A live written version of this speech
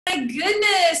My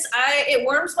goodness, it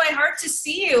warms my heart to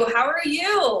see you. How are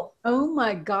you? Oh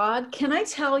my God. Can I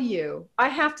tell you? I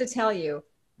have to tell you,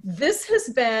 this has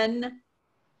been,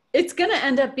 it's going to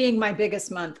end up being my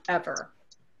biggest month ever.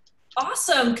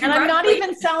 Awesome. And I'm not even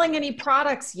Congratulations. selling any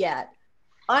products yet.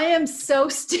 I am so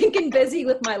stinking busy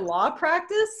with my law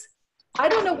practice. I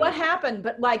don't know what happened,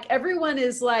 but like everyone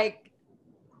is like,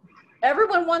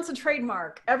 everyone wants a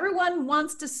trademark. Everyone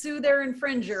wants to sue their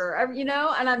infringer,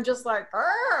 and I'm just like,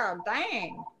 oh,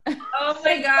 dang. Oh But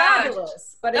my it's gosh.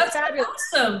 fabulous. But it's That's fabulous.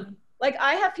 awesome. Like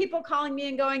I have people calling me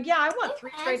and going, yeah, I want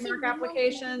 3 trademark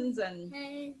applications. And,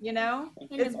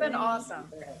 it's been awesome.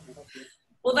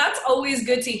 Well, that's always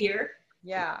good to hear.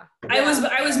 Yeah. I was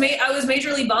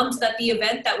majorly bummed that the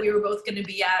event that we were both going to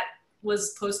be at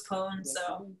was postponed.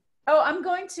 So. Oh, I'm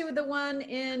going to the one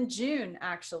in June,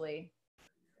 actually.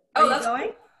 Are Oh, you that's going?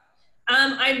 cool.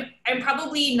 I'm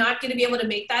probably not going to be able to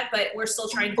make that, but we're still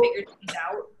trying to figure things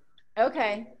out.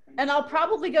 Okay. And I'll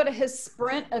probably go to his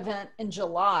sprint event in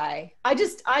July. I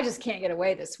just can't get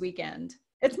away this weekend.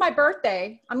 It's my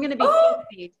birthday. I'm going to be Oh,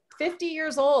 50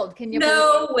 years old. Can you believe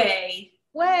no it? way.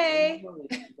 Way.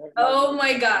 Oh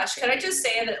my gosh. Can I just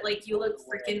say that like you look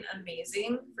freaking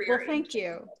amazing for your Well, thank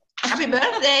you. Happy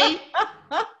birthday.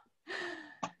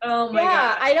 Oh my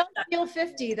Yeah, gosh. I don't feel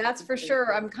 50, that's for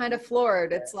sure. I'm kind of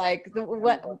floored. It's like, it's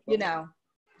weird.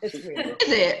 Is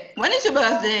it? When is your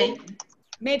birthday?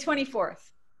 May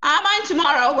 24th. Mine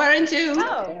tomorrow. Where in two?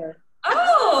 Oh.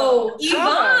 Oh,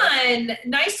 Yvonne.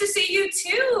 Nice to see you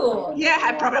too. Yeah, I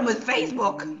had a problem with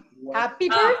Facebook. Happy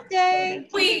birthday.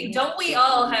 Don't we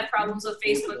all have problems with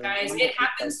Facebook, guys? It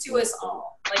happens to us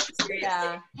all. Like seriously.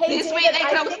 Yeah. Hey, This David, week they I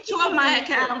closed think 2 of my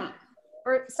accounts.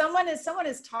 or someone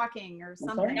is talking or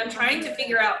something. I'm trying to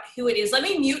figure out who it is. Let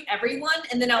me mute everyone,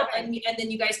 and then and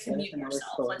then you guys can mute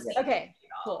yourself. Let's see. Okay,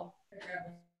 cool.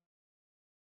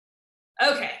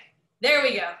 Okay, there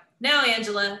we go. Now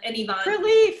Angela and Yvonne.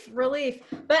 Relief.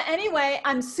 But anyway,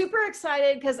 I'm super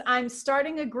excited because I'm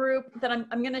starting a group that I'm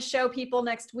going to show people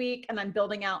next week, and I'm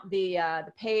building out the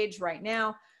page right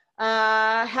now.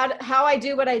 How I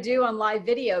do what I do on live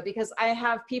video, because I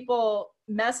have people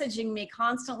messaging me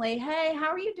constantly. Hey, how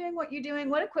are you doing what you're doing?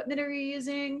 What equipment are you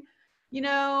using?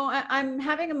 I'm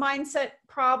having a mindset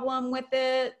problem with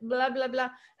it, blah, blah, blah.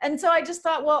 And so I just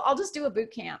thought, well, I'll just do a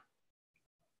boot camp.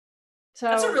 So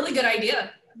that's a really good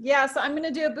idea. Yeah, so I'm going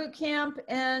to do a boot camp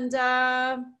and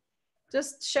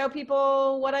just show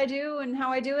people what I do and how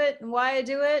I do it and why I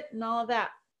do it and all of that.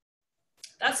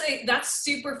 That's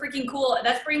super freaking cool.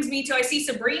 That brings me to, I see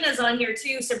Sabrina's on here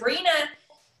too. Sabrina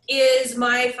is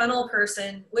my funnel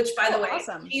person, which by the way,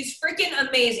 awesome. She's freaking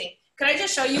amazing. Could I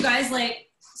just show you guys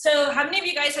so how many of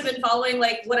you guys have been following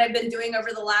like what I've been doing over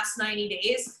the last 90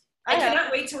 days? I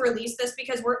cannot wait to release this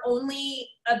because we're only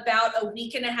about a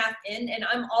week and a half in and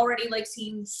I'm already like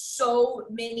seeing so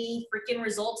many freaking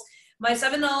results. My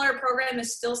 $7 program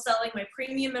is still selling. My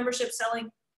premium membership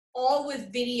selling, all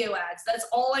with video ads. That's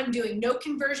all I'm doing. No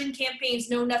conversion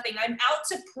campaigns, no nothing. I'm out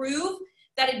to prove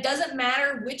that it doesn't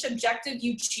matter which objective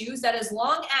you choose, that as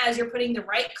long as you're putting the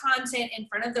right content in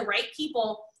front of the right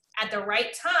people at the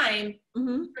right time,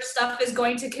 your stuff is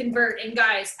going to convert. And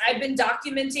guys, I've been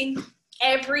documenting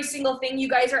every single thing you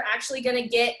guys are actually going to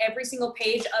get, every single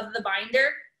page of the binder.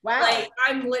 Wow. Like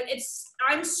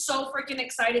I'm so freaking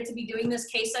excited to be doing this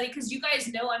case study because you guys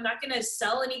know I'm not going to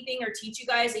sell anything or teach you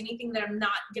guys anything that I'm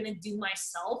not going to do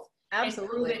myself. Absolutely. And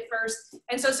prove it first.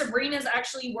 And so Sabrina's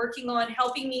actually working on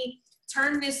helping me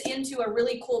turn this into a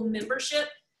really cool membership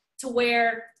to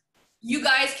where you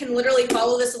guys can literally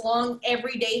follow this along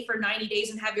every day for 90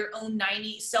 days and have your own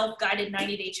self-guided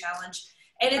 90-day challenge.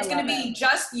 And it's going to be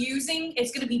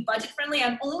it's going to be budget friendly.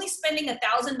 I'm only spending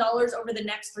 $1,000 over the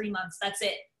next 3 months. That's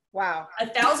it. Wow.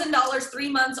 $1,000, 3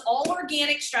 months, all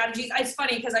organic strategies. It's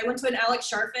funny because I went to an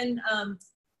Alex Sharfin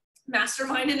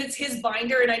mastermind and it's his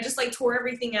binder and I just like tore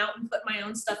everything out and put my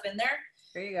own stuff in there.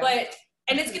 There you go.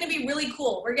 And it's going to be really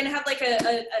cool. We're going to have like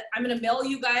I'm going to mail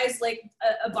you guys like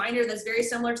a binder that's very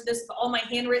similar to this, all my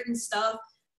handwritten stuff.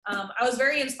 I was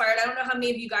very inspired. I don't know how many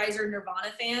of you guys are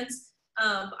Nirvana fans.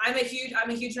 I'm a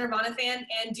huge Nirvana fan.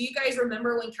 And do you guys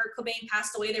remember when Kurt Cobain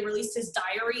passed away, they released his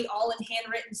diary all in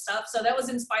handwritten stuff. So that was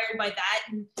inspired by that.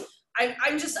 And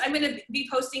I'm going to be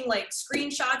posting like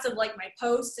screenshots of like my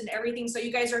posts and everything. So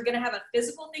you guys are going to have a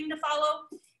physical thing to follow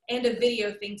and a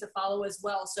video thing to follow as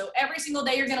well. So every single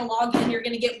day you're going to log in, you're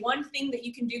going to get one thing that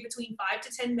you can do between 5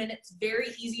 to 10 minutes, very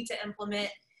easy to implement.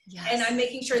 Yes. And I'm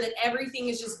making sure that everything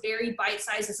is just very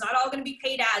bite-sized. It's not all going to be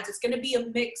paid ads. It's going to be a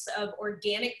mix of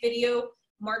organic video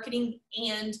marketing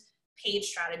and paid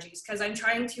strategies because I'm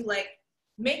trying to like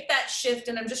make that shift.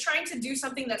 And I'm just trying to do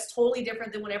something that's totally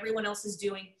different than what everyone else is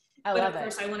doing. I But love of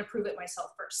course, it. I want to prove it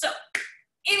myself first. So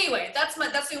anyway, that's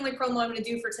the only promo I'm going to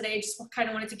do for today. Just kind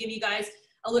of wanted to give you guys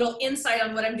a little insight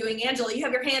on what I'm doing. Angela, you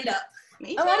have your hand up.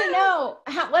 Me I want too. to know,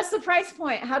 what's the price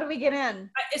point? How do we get in?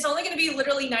 It's only going to be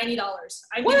literally $90.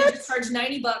 I'm What? going to just charge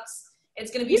 $90.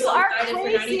 It's going to be You sold are guided for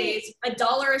 90 crazy. days.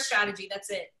 $1 a strategy. That's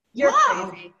it. You're Wow.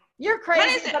 crazy. You're is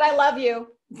crazy, it? but I love you.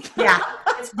 Yeah.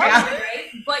 It's Yeah. crazy,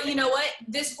 right? But you know what?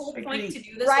 This whole point Agreed. to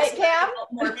do this Right, was to Cam?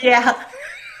 help more Yeah.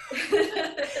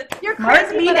 You're Mark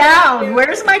crazy, me but I love down. you.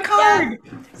 Where's my card?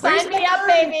 Sign Where's me my up, card?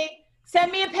 baby.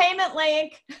 Send me a payment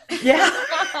link. Yeah.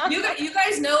 You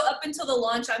guys know up until the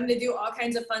launch, I'm going to do all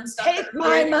kinds of fun stuff. Take that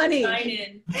my you're gonna money. Sign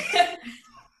in.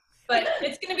 But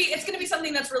it's gonna be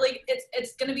something that's really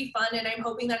it's gonna be fun, and I'm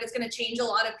hoping that it's gonna change a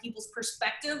lot of people's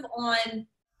perspective on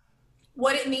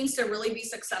what it means to really be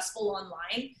successful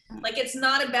online. Like, it's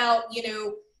not about,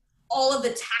 all of the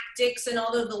tactics and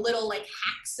all of the little like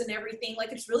hacks and everything.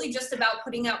 Like, it's really just about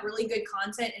putting out really good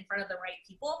content in front of the right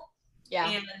people. Yeah.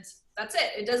 And that's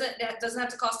it. It doesn't have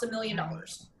to cost $1 million.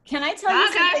 Can I tell you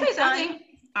Can I something say fun? something?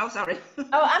 Oh, sorry.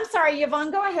 Oh, I'm sorry,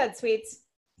 Yvonne. Go ahead, sweets.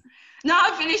 No,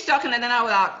 I finished talking and then I will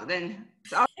ask then.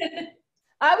 So,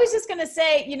 I was just going to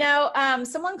say,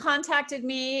 someone contacted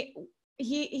me.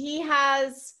 He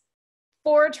has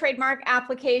 4 trademark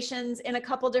applications in a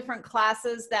couple different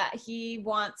classes that he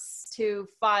wants to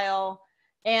file,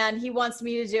 and he wants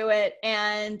me to do it.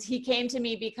 And he came to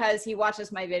me because he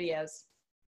watches my videos.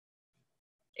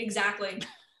 Exactly.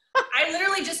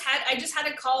 I just had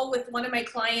a call with one of my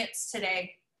clients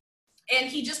today, and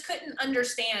he just couldn't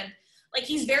understand. Like,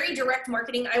 he's very direct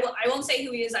marketing. I won't say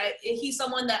who he is. He's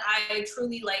someone that I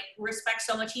truly respect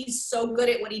so much. He's so good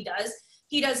at what he does.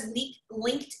 He does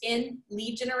LinkedIn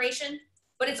lead generation,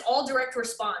 but it's all direct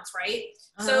response, right?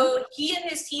 Uh-huh. So he and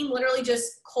his team literally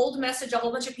just cold message a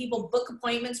whole bunch of people, book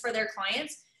appointments for their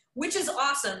clients, which is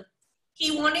awesome.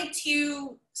 He wanted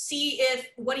to see if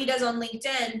what he does on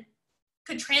LinkedIn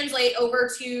could translate over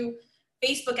to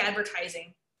Facebook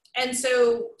advertising. And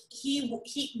so he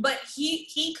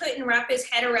couldn't wrap his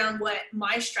head around what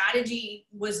my strategy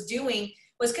was doing,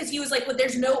 was because he was like, well,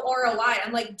 there's no ROI.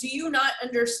 I'm like, do you not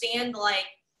understand? Like,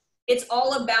 it's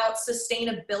all about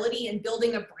sustainability and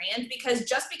building a brand. Because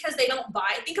just because they don't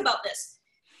buy, think about this.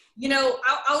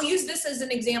 I'll use this as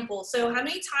an example. So how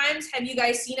many times have you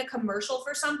guys seen a commercial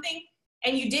for something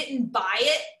and you didn't buy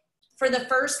it for the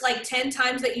first 10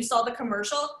 times that you saw the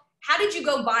commercial? How did you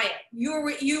go buy it?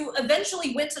 You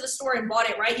eventually went to the store and bought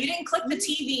it, right? You didn't click the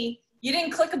TV. You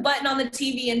didn't click a button on the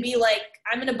TV and be like,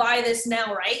 I'm going to buy this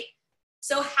now, right?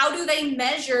 So how do they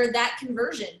measure that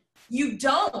conversion? You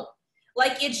don't.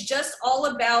 It's just all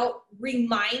about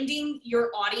reminding your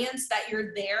audience that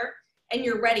you're there and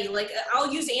you're ready.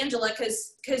 I'll use Angela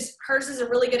because hers is a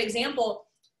really good example.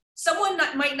 Someone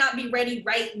might not be ready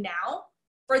right now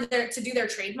to do their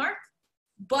trademark.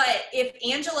 But if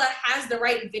Angela has the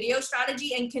right video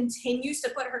strategy and continues to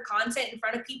put her content in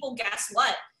front of people, guess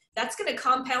what? That's going to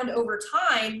compound over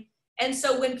time. And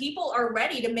so when people are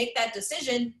ready to make that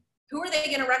decision, who are they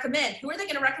going to recommend? Who are they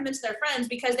going to recommend to their friends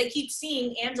because they keep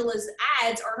seeing Angela's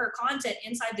ads or her content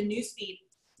inside the newsfeed?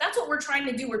 That's what we're trying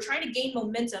to do. We're trying to gain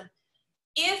momentum.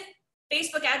 If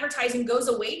Facebook advertising goes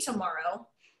away tomorrow,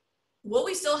 will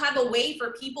we still have a way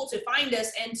for people to find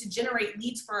us and to generate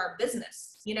leads for our business?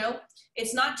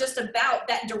 It's not just about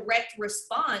that direct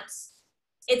response.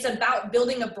 It's about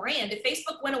building a brand. If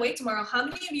Facebook went away tomorrow, how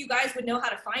many of you guys would know how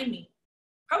to find me?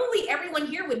 Probably everyone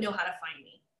here would know how to find me.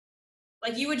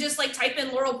 You would just type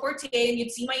in Laurel Portier and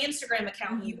you'd see my Instagram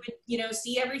account. You would,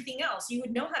 see everything else. You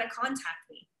would know how to contact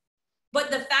me.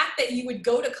 But the fact that you would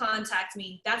go to contact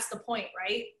me, that's the point,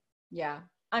 right? Yeah.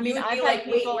 I mean, I've I've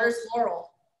wait, where's Laurel?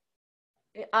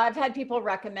 I've had people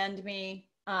recommend me.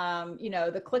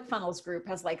 The ClickFunnels group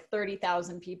has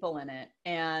 30,000 people in it,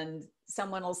 and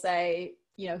someone will say,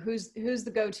 who's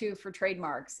the go-to for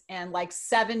trademarks, and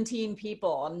 17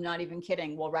 people, I'm not even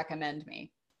kidding, will recommend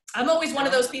me. I'm always one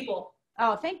of those people.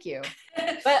 Oh, thank you.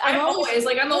 But I'm always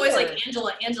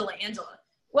Angela.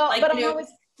 Well, but I'm always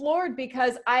floored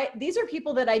because these are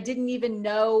people that I didn't even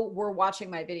know were watching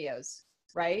my videos,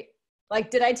 right?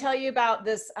 Did I tell you about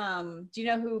this? Do you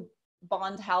know who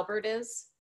Bond Halbert is?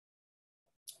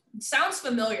 Sounds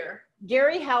familiar.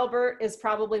 Gary Halbert is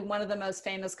probably one of the most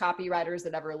famous copywriters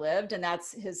that ever lived, and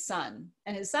that's his son.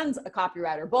 And his son's a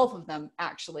copywriter, both of them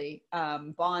actually,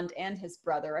 Bond and his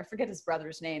brother. I forget his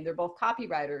brother's name. They're both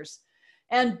copywriters.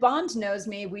 And Bond knows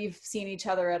me. We've seen each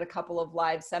other at a couple of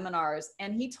live seminars.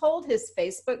 And he told his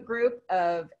Facebook group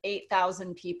of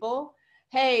 8,000 people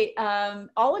hey,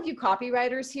 all of you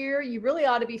copywriters here, you really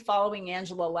ought to be following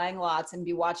Angela Langlots and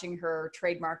be watching her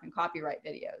trademark and copyright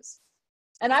videos.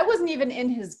 And I wasn't even in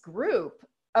his group.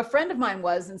 A friend of mine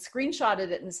was and screenshotted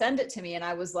it and sent it to me. And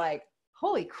I was like,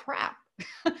 holy crap.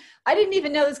 I didn't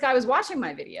even know this guy was watching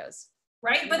my videos.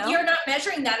 Right. But you're not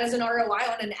measuring that as an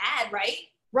ROI on an ad, right?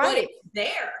 Right. But it's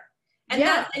there. And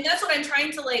that's what I'm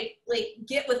trying to like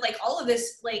get with like all of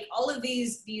this, like all of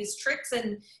these tricks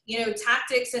and, you know,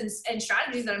 tactics and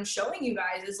strategies that I'm showing you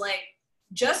guys is like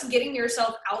just getting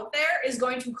yourself out there is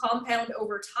going to compound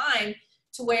over time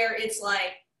to where it's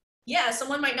like, yeah,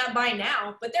 someone might not buy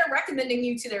now, but they're recommending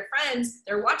you to their friends.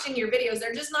 They're watching your videos.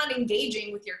 They're just not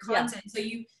engaging with your content. Yeah. So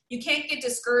you can't get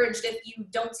discouraged if you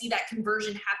don't see that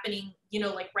conversion happening, you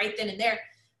know, like right then and there.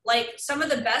 Like some of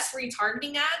the best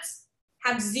retargeting ads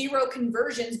have 0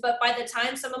 conversions, but by the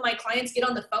time some of my clients get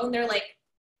on the phone, they're like,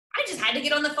 I just had to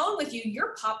get on the phone with you.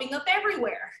 You're popping up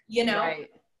everywhere, you know? Right.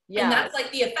 Yeah. And that's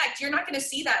like the effect. You're not going to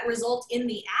see that result in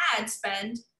the ad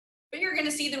spend, but you're going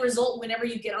to see the result whenever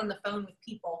you get on the phone with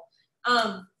people.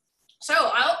 So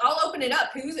I'll open it up.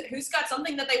 Who's got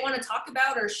something that they want to talk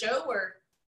about or show or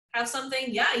have something?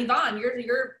 Yeah, Yvonne,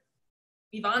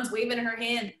 Yvonne's waving her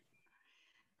hand.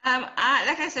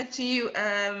 Like I said to you,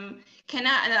 can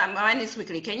I this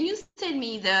quickly? Can you send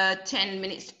me the 10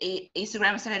 minutes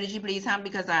Instagram strategy, please, huh?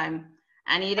 Because I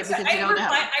need it because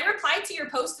I replied to your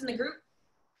post in the group.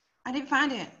 I didn't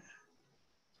find it.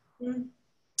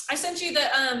 I sent you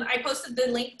I posted the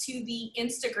link to the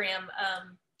Instagram,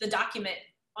 the document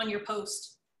on your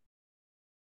post.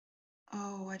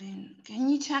 Oh, I didn't. Can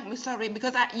you check me? Sorry,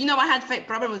 because I had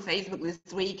problem with Facebook this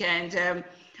week, and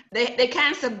they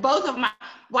canceled both of my.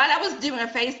 While I was doing a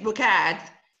Facebook ad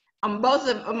on both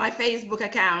of my Facebook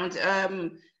account,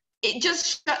 it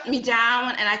just shut me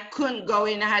down, and I couldn't go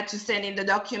in. I had to send in the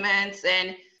documents,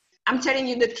 and I'm telling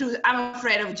you the truth. I'm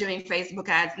afraid of doing Facebook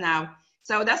ads now.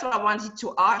 So that's what I wanted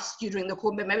to ask you during the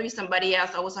call, but maybe somebody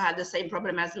else also had the same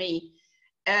problem as me.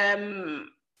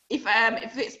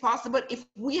 If it's possible, if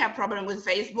we have problem with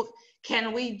Facebook,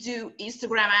 can we do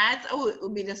Instagram ads, or it will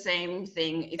be the same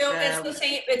thing? So it's the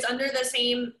same. It's under the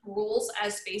same rules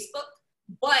as Facebook,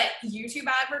 but YouTube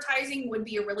advertising would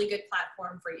be a really good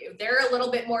platform for you. They're a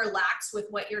little bit more lax with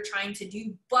what you're trying to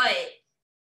do, but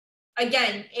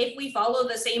again, if we follow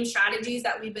the same strategies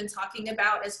that we've been talking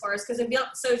about as far as,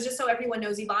 so just so everyone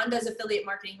knows, Yvonne does affiliate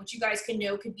marketing, which you guys can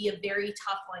know could be a very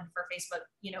tough one for Facebook,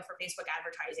 for Facebook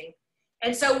advertising.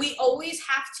 And so we always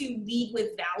have to lead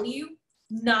with value,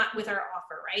 not with our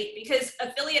offer, right? Because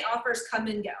affiliate offers come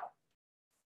and go.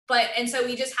 And so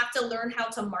we just have to learn how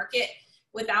to market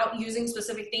without using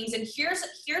specific things. And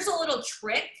here's a little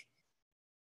trick.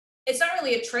 It's not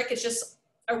really a trick, it's just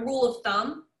a rule of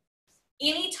thumb.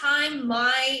 Anytime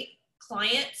my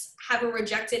clients have a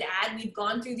rejected ad, we've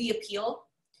gone through the appeal,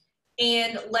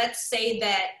 and let's say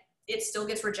that it still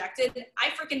gets rejected, I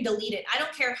freaking delete it. I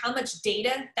don't care how much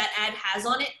data that ad has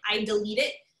on it, I delete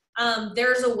it.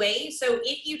 There's a way. So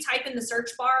if you type in the search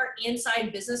bar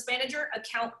inside Business Manager,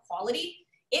 account quality,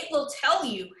 it will tell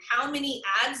you how many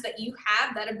ads that you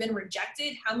have that have been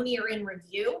rejected, how many are in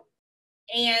review,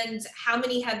 and how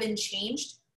many have been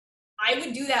changed. I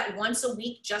would do that once a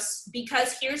week, just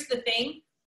because here's the thing.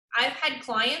 I've had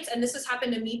clients, and this has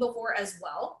happened to me before as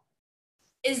well,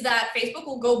 is that Facebook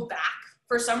will go back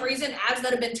for some reason, ads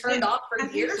that have been turned off for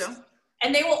years,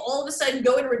 and they will all of a sudden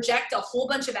go and reject a whole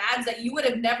bunch of ads that you would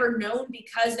have never known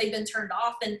because they've been turned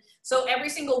off. And so every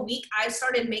single week I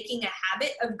started making a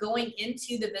habit of going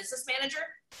into the Business Manager,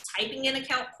 typing in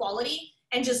account quality,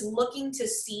 and just looking to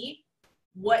see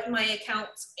what my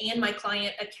accounts and my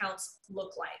client accounts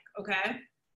look like, okay?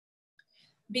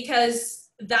 Because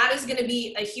that is gonna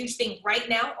be a huge thing. Right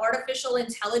now, artificial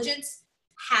intelligence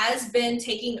has been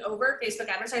taking over Facebook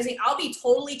advertising. I'll be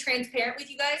totally transparent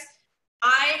with you guys.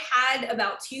 I had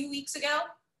about 2 weeks ago,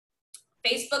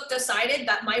 Facebook decided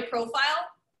that my profile,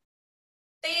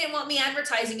 they didn't want me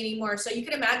advertising anymore. So you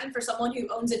can imagine for someone who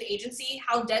owns an agency,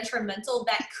 how detrimental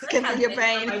that could have been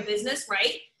for my business,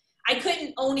 right? I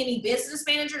couldn't own any business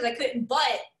managers. I couldn't,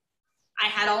 but I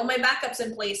had all my backups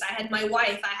in place. I had my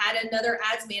wife. I had another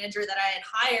ads manager that I had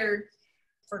hired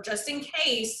for just in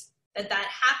case that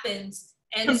happens.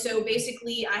 And so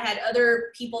basically I had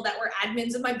other people that were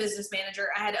admins of my Business Manager.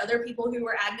 I had other people who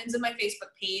were admins of my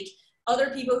Facebook page, other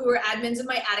people who were admins of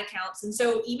my ad accounts. And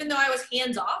so even though I was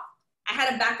hands off, I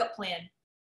had a backup plan.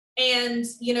 And,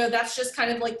 that's just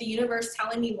kind of like the universe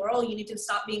telling me, Laurel, you need to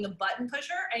stop being a button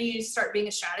pusher and you need to start being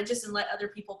a strategist and let other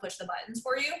people push the buttons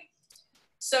for you.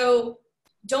 So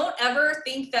don't ever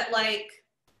think that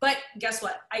but guess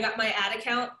what? I got my ad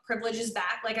account privileges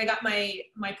back. I got my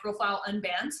profile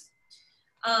unbanned.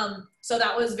 So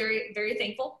that was very, very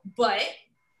thankful. But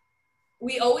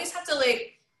we always have to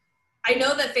like, I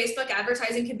know that Facebook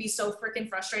advertising can be so freaking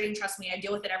frustrating. Trust me, I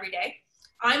deal with it every day.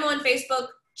 I'm on Facebook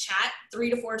chat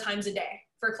 3 to 4 times a day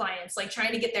for clients, like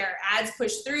trying to get their ads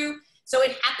pushed through. So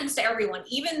it happens to everyone,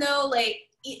 even though like,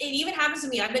 it even happens to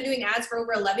me. I've been doing ads for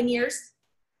over 11 years.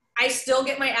 I still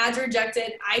get my ads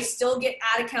rejected. I still get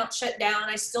ad accounts shut down.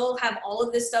 I still have all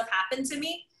of this stuff happen to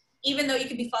me. Even though you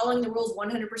could be following the rules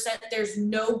 100%, there's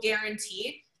no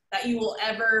guarantee that you will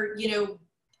ever, you know,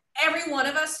 every one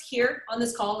of us here on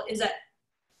this call is at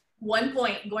one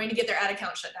point going to get their ad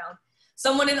account shut down.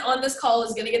 Someone on this call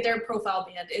is going to get their profile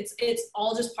banned. It's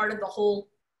all just part of the whole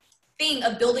thing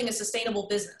of building a sustainable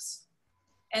business.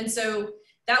 And so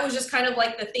that was just kind of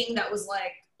like the thing that was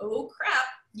like, oh crap,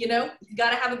 you know, you got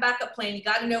to have a backup plan. You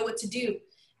got to know what to do.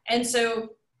 And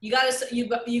so you've got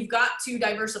to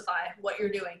diversify what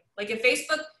you're doing. Like if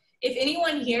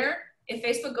anyone here, if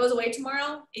Facebook goes away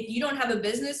tomorrow, if you don't have a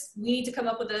business, we need to come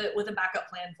up with a backup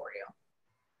plan for you,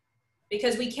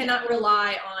 because we cannot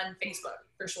rely on Facebook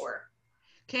for sure.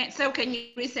 So can you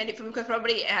resend it for me, because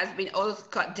probably it has been all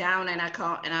cut down and I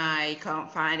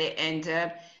can't find it.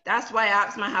 And that's why I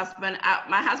asked my husband.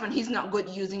 My husband, he's not good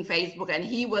using Facebook, and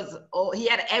he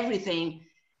had everything.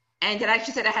 And then I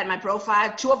actually said I had my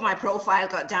profile. 2 of my profile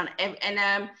got down,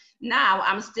 and now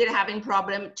I'm still having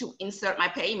problem to insert my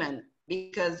payment,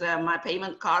 because my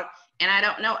payment card, and I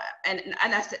don't know. And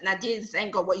I said, and I did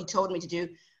thank God what you told me to do.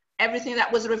 Everything that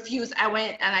was refused, I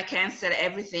went and I canceled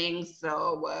everything.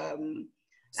 So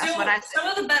that's what I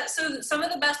said. Some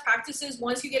of the best practices,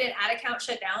 once you get an ad account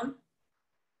shut down,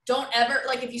 don't ever,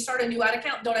 like if you start a new ad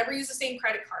account, don't ever use the same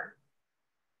credit card.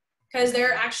 Because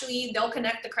they'll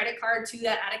connect the credit card to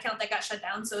that ad account that got shut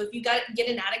down. So if you get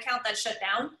an ad account that's shut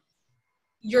down,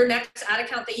 your next ad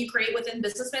account that you create within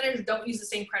Business Manager, don't use the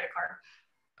same credit card.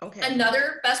 Okay.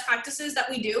 Another best practices that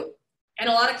we do, and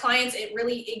a lot of clients,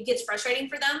 it gets frustrating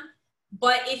for them,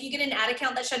 but if you get an ad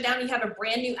account that's shut down, you have a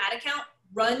brand new ad account,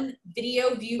 run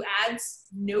video view ads,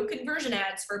 no conversion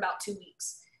ads for about 2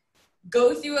 weeks.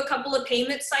 Go through a couple of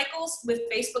payment cycles with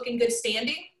Facebook in good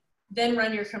standing, then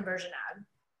run your conversion ad.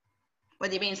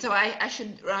 What do you mean? So I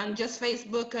should run just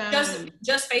Facebook?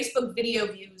 Just Facebook video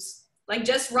views. Like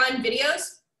just run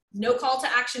videos, no call to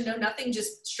action, no nothing,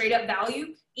 just straight up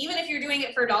value. Even if you're doing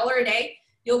it for $1 a day,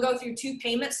 you'll go through 2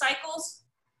 payment cycles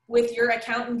with your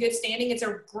account in good standing. It's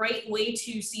a great way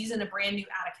to season a brand new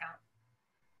ad account.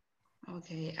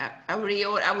 Okay, I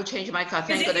will change my card.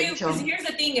 Thank God that you told me. Here's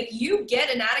the thing, if you get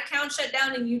an ad account shut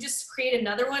down and you just create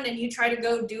another one and you try to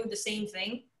go do the same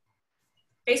thing,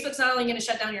 Facebook's not only going to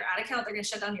shut down your ad account, they're going to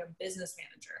shut down your Business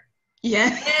Manager.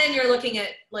 Yeah. And you're looking at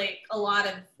like a lot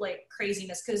of like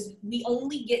craziness, because we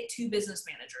only get 2 business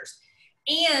managers.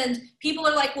 And people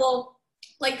are like, well,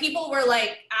 like people were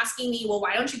like asking me, well,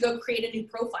 why don't you go create a new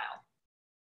profile?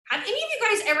 Have any of you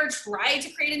guys ever tried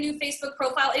to create a new Facebook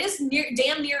profile? It is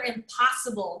damn near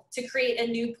impossible to create a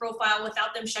new profile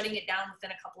without them shutting it down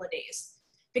within a couple of days,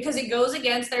 because it goes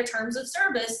against their terms of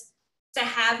service to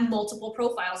have multiple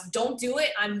profiles. Don't do it.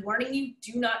 I'm warning you,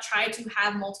 do not try to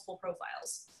have multiple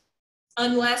profiles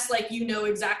unless like you know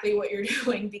exactly what you're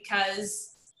doing,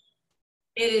 because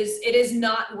it is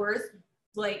not worth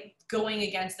like going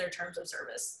against their terms of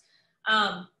service.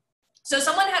 So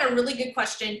someone had a really good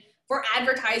question. For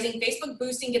advertising, Facebook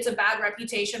boosting gets a bad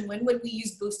reputation. When would we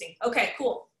use boosting? Okay,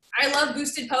 cool. I love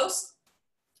boosted posts.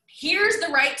 Here's the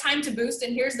right time to boost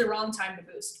and here's the wrong time to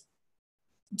boost.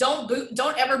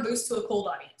 Don't ever boost to a cold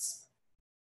audience.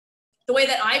 The way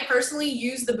that I personally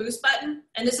use the boost button,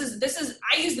 and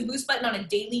I use the boost button on a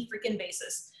daily freaking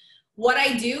basis. What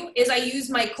I do is I use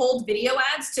my cold video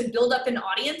ads to build up an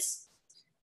audience.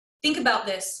 Think about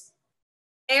this.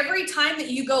 Every time that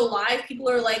you go live, people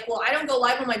are like, well, I don't go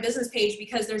live on my business page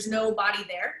because there's nobody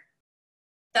there.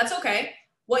 That's okay.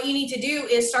 What you need to do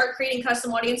is start creating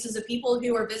custom audiences of people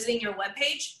who are visiting your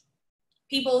webpage,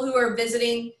 people who are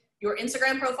visiting your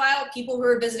Instagram profile, people who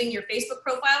are visiting your Facebook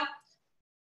profile.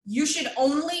 You should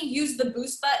only use the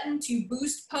boost button to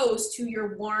boost posts to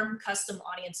your warm custom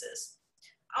audiences.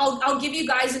 I'll give you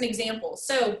guys an example.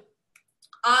 So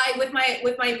with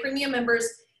my premium members,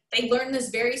 they learn this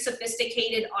very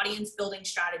sophisticated audience building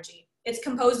strategy. It's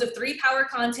composed of 3 power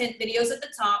content videos at the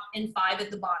top and 5 at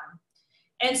the bottom.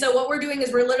 And so what we're doing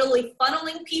is we're literally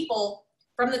funneling people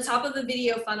from the top of the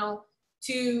video funnel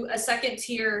to a second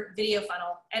tier video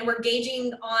funnel. And we're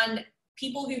gauging on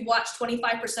people who've watched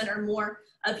 25% or more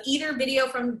of either video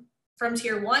from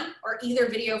tier 1 or either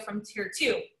video from tier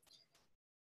 2.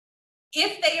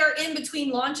 If they are in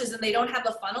between launches and they don't have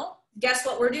a funnel, guess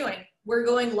what we're doing? We're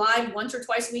going live once or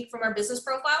twice a week from our business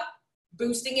profile.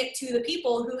 boosting it to the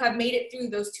people who have made it through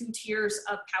those 2 tiers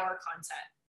of power content.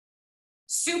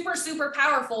 Super, super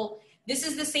powerful. This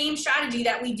is the same strategy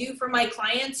that we do for my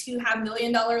clients who have $1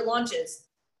 million launches.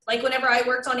 Like whenever I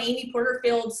worked on Amy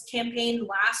Porterfield's campaign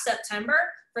last September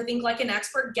for Think Like an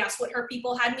Expert, guess what her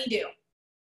people had me do?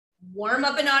 Warm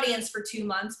up an audience for 2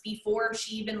 months before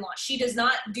she even launched. She does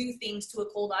not do things to a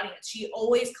cold audience. She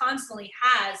always constantly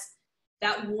has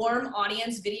that warm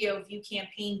audience video view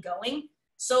campaign going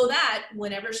so that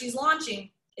whenever she's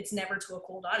launching, it's never to a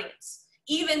cold audience,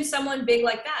 even someone big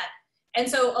like that. And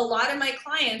so a lot of my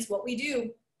clients, what we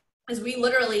do is we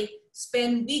literally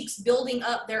spend weeks building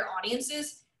up their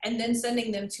audiences and then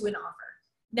sending them to an offer.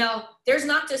 Now, there's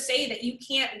not to say that you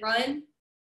can't run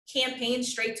campaigns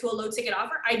straight to a low ticket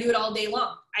offer. I do it all day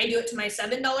long. I do it to my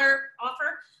 $7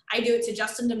 offer. I do it to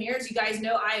Justin Demers. You guys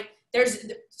know there's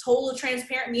total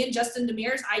transparent, me and Justin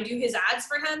Demers, I do his ads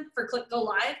for him for Click Go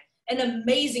Live. An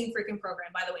amazing freaking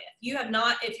program, by the way.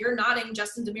 If you're not in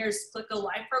Justin Demers' Click Go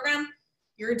Live program,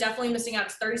 you're definitely missing out.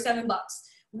 It's $37.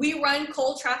 We run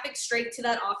cold traffic straight to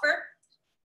that offer.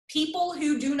 People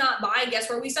who do not buy, guess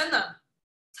where we send them?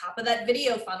 Top of that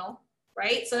video funnel,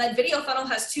 right? So that video funnel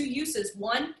has 2 uses.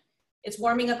 1, it's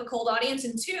warming up a cold audience,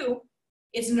 and 2,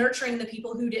 it's nurturing the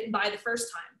people who didn't buy the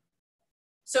first time.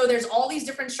 So there's all these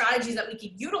different strategies that we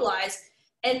could utilize,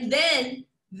 and then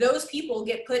those people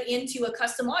get put into a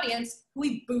custom audience who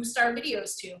we boost our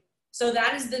videos to. So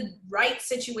that is the right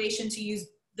situation to use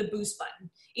the boost button.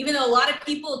 Even though a lot of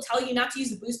people tell you not to use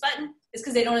the boost button, it's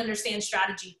because they don't understand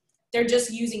strategy. They're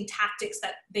just using tactics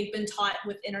that they've been taught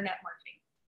with internet marketing.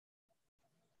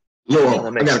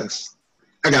 Laurel,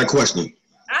 I got a question.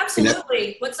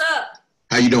 Absolutely. What's up?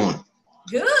 How you doing?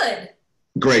 Good.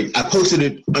 Great. I posted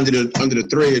it under the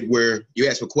thread where you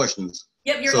asked for questions.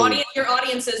 Yep, your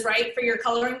audiences, right, for your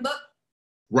coloring book?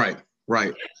 Right.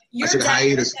 I took a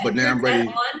hiatus, but now I'm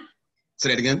ready. Say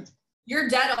that again. You're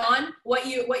dead on what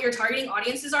your targeting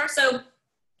audiences are. So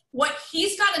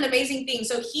he's got an amazing thing.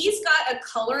 So he's got a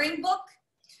coloring book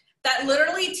that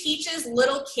literally teaches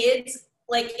little kids,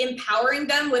 like empowering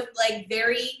them with like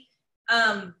very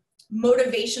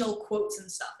motivational quotes and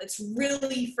stuff. It's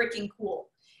really freaking cool.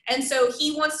 And so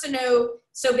he wants to know,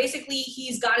 so basically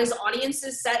he's got his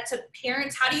audiences set to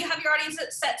parents. How do you have your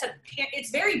audiences set to parents?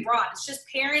 It's very broad. It's just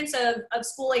parents of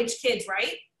school-age kids,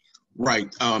 right?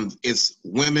 Right. It's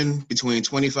women between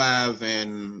 25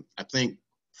 and I think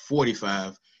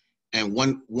 45. And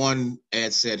one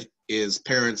ad set is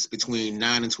parents between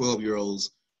 9 and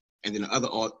 12-year-olds. And then the other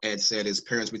ad set is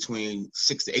parents between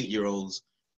 6 to 8-year-olds.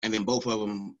 And then both of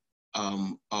them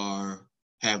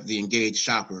have the engaged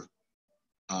shopper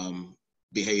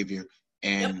behavior,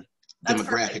 and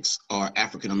demographics are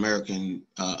African-American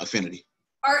affinity.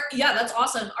 Yeah, that's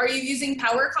awesome. Are you using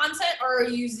power content, or are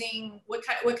you using, what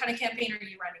kind of campaign are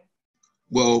you running?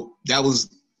 Well, that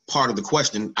was part of the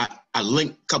question. I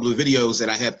linked a couple of videos that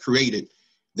I have created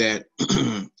that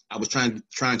I was trying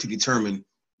to determine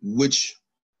which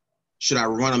should I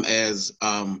run them as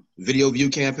video view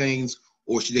campaigns,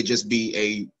 or should they just be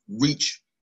a reach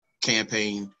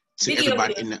campaign to video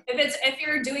everybody view. in that? If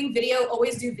you're doing video,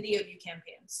 always do video view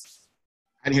campaigns.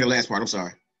 I didn't hear the last part. I'm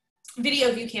sorry.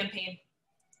 Video view campaign.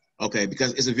 Okay,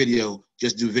 because it's a video,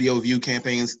 just do video view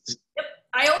campaigns. Yep.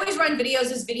 I always run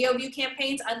videos as video view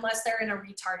campaigns unless they're in a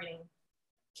retargeting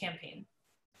campaign.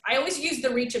 I always use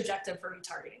the reach objective for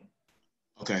retargeting.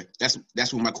 Okay, that's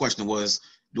what my question was.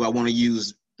 Do I want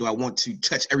to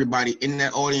touch everybody in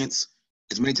that audience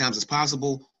as many times as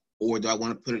possible, or do I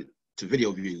want to put it to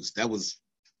video views? That was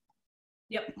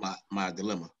my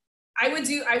dilemma. I would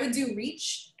do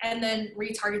reach and then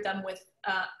retarget them with,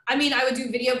 I would do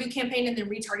video view campaign and then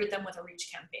retarget them with a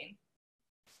reach campaign.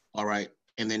 All right.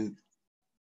 And then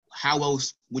how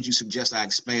else would you suggest I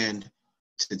expand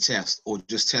to test, or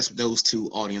just test those 2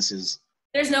 audiences?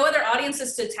 There's no other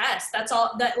audiences to test. That's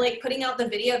all that, like, putting out the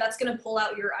video, that's going to pull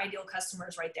out your ideal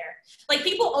customers right there. Like,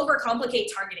 people overcomplicate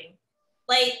targeting.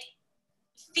 Like,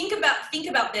 think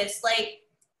about this. Like,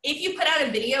 if you put out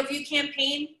a video view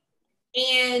campaign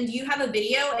and you have a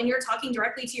video and you're talking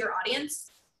directly to your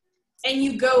audience and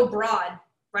you go broad,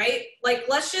 right? Like,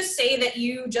 let's just say that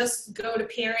you just go to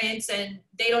parents and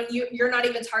you're not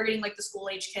even targeting like the school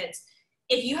age kids.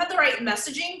 If you have the right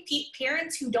messaging,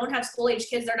 parents who don't have school age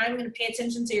kids, they're not even going to pay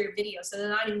attention to your video. So they're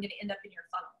not even going to end up in your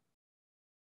funnel.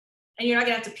 And you're not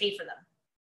going to have to pay for them.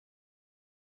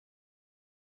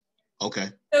 Okay.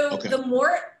 So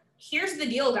here's the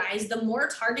deal, guys. The more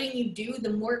targeting you do,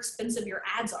 the more expensive your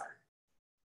ads are.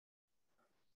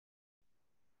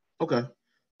 Okay.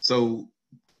 So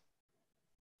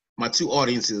my 2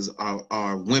 audiences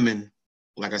are women,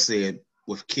 like I said,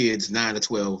 with kids 9 to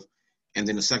 12, And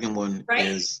then the second one right?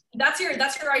 is That's your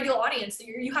ideal audience.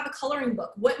 You have a coloring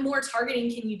book. What more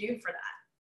targeting can you do for that?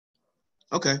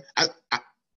 okay.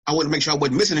 I wanted to make sure I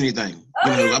wasn't missing anything.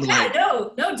 Oh I was like,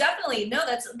 no, definitely, no.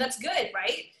 That's good,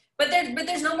 right? But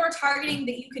there's no more targeting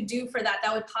that you could do for that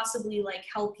would possibly like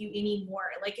help you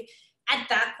anymore. Like at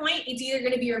that point, it's either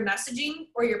going to be your messaging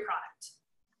or your product.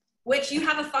 Which you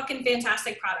have a fucking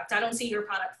fantastic product. I don't see your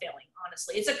product failing,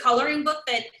 honestly. It's a coloring book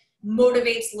that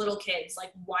motivates little kids.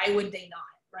 Like, why would they not,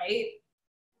 right?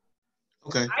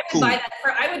 okay,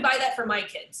 I would buy that for my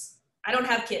kids. I don't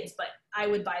have kids, but I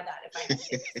would buy that if I had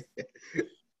kids.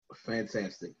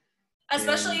 Fantastic.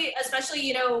 Especially,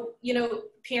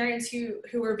 parents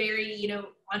who are very,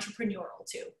 entrepreneurial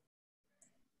too.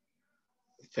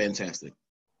 Fantastic.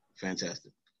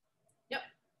 Yep.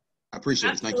 I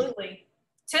appreciate it. Thank you. Absolutely.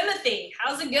 Timothy,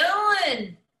 how's it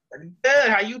going? Pretty good.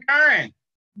 How you doing?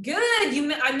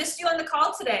 Good. I missed you on the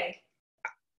call today.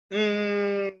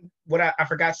 I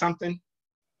forgot something.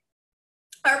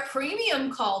 Our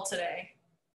premium call today.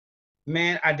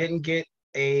 Man, I didn't get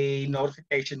a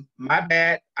notification. My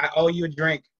bad. I owe you a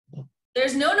drink.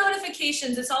 There's no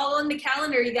notifications. It's all on the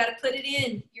calendar. You got to put it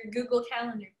in your Google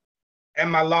Calendar.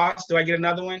 Am I lost? Do I get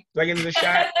another one? Do I get another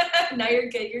shot? No, you're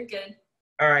good. You're good.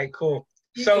 All right, cool.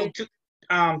 So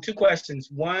two questions.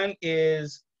 One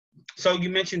is, so you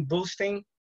mentioned boosting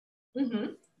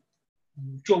to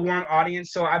a warm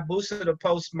audience. So I boosted a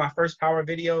post, my first power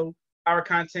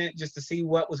content, just to see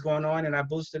what was going on. And I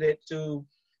boosted it to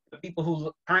the people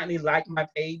who currently like my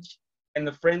page and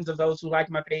the friends of those who like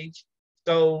my page.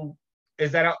 So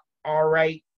is that all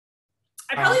right?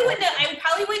 I probably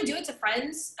wouldn't do it to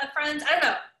friends of friends. I don't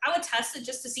know. I would test it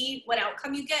just to see what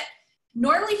outcome you get.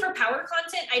 Normally for power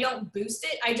content, I don't boost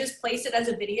it. I just place it as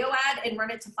a video ad and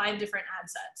run it to 5 different ad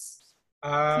sets. You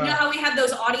know how we have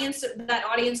that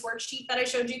audience worksheet that I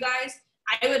showed you guys?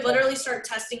 I would literally start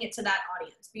testing it to that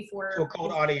audience before. To a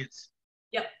cold audience.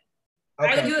 Yep. Okay.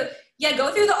 I would do it. Yeah,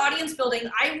 go through the audience building.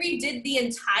 I redid the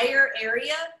entire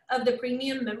area of the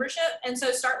premium membership. And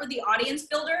so start with the audience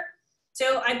builder.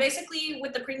 So I basically,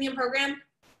 with the premium program,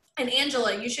 and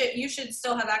Angela, you should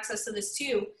still have access to this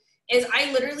too, is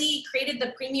I literally created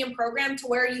the premium program to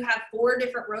where you have 4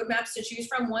 different roadmaps to choose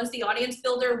from. One's the audience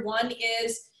builder, one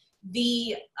is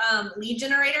the lead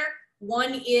generator,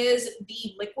 one is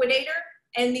the liquidator,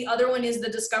 and the other one is the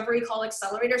discovery call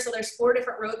accelerator. So there's 4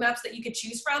 different roadmaps that you could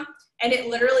choose from, and it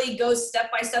literally goes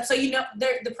step by step. So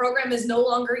the program is no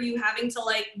longer you having to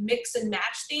like mix and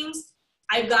match things.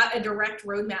 I've got a direct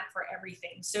roadmap for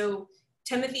everything. So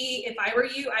Timothy, if I were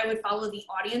you, I would follow the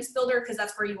audience builder because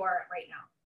that's where you are at right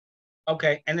now.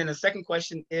 Okay, and then the second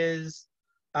question is,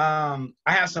 I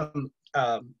have some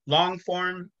long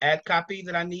form ad copy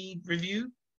that I need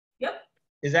reviewed. Yep.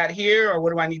 Is that here, or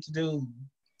what do I need to do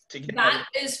to get that?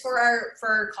 Is for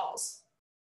our calls.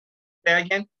 Say that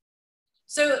again.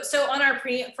 So on our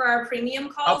premium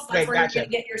calls, okay, that's where gotcha. you're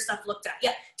gonna get your stuff looked at.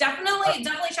 Yeah, definitely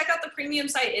check out the premium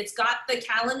site. It's got the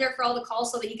calendar for all the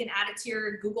calls so that you can add it to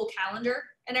your Google Calendar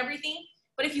and everything.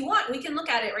 But if you want, we can look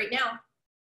at it right now.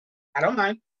 I don't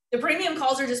mind. The premium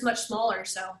calls are just much smaller,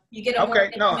 so you get a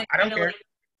okay. more No, I don't care.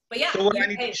 But yeah. So what do I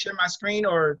need to share my screen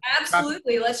or?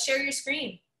 Absolutely. Let's share your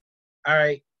screen. All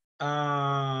right.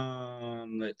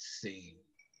 Let's see.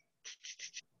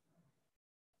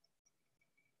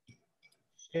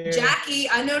 Share. Jackie,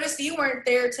 I noticed you weren't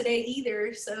there today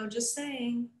either, so just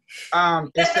saying.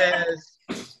 It says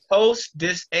host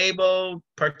disabled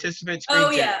participant screen.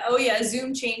 Oh yeah.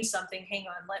 Zoom changed something. Hang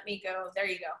on. Let me go. There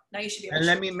you go. Now you should be able and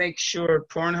to. let me make sure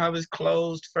Pornhub is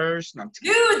closed first. No,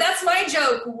 dude, that's my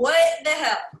joke. What the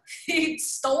hell? He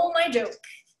stole my joke.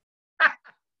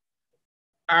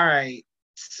 All right.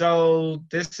 So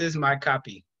this is my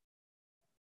copy.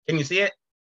 Can you see it?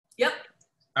 Yep.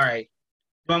 All right.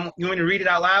 You want me to read it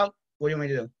out loud? What do you want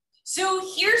me to do? So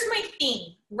here's my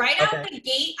thing. Right out the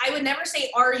gate, I would never say,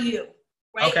 "Are you?"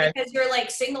 Right? Okay. Because you're like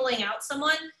signaling out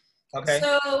someone. Okay.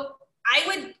 So I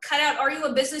would cut out, "Are you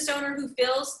a business owner who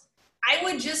feels?" I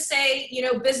would just say,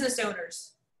 business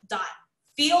owners.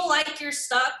 Feel like you're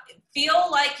stuck. Feel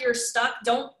like you're stuck.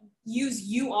 Don't use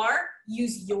 "you are."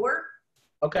 Use "your."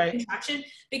 Okay. Contraction.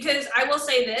 Because I will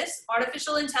say this: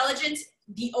 artificial intelligence,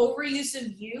 the overuse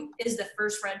of "you" is the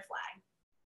first red flag.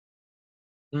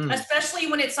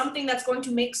 Especially when it's something that's going to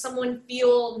make someone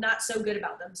feel not so good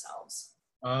about themselves.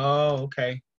 Oh,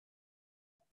 okay.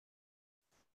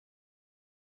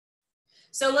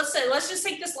 So let's just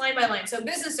take this line by line. So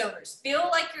business owners feel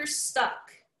like you're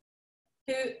stuck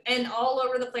and all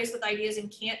over the place with ideas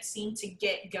and can't seem to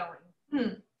get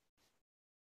going.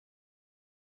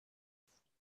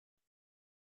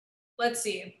 Let's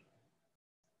see.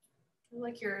 feel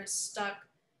like you're stuck.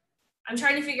 I'm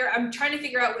trying to figure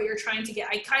out what you're trying to get.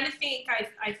 I kind of think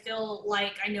I feel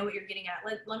like I know what you're getting at.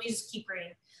 Let me just keep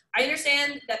reading. I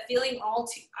understand that feeling all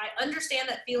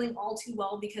too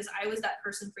well because I was that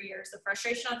person for years. The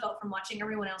frustration I felt from watching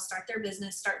everyone else start their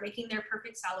business, start making their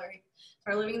perfect salary,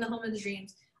 start living the home of their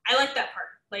dreams. I like that part.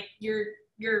 Like you're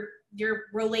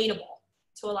relatable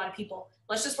to a lot of people.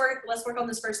 Let's work on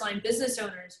this first line. Business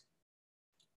owners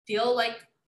feels like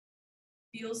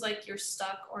you're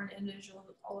stuck, or an individual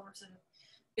with all of a sudden.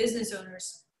 Business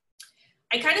owners.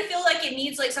 I kind of feel like it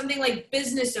needs like something like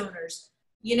business owners,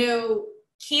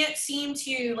 can't seem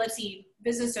to, let's see,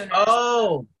 business owners.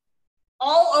 Oh.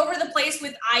 All over the place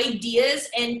with ideas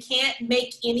and can't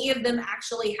make any of them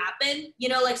actually happen,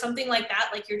 like something like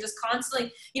that. Like you're just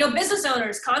constantly, business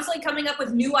owners constantly coming up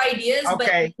with new ideas,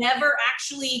 okay, but never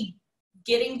actually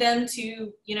getting them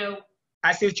to,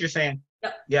 I see what you're saying.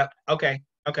 Yep. Okay.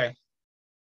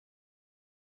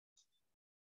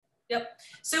 Yep.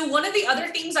 So one of the other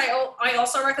things I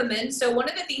also recommend, so one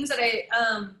of the things that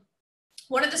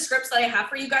one of the scripts that I have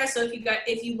for you guys, so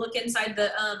if you look inside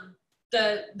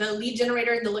the lead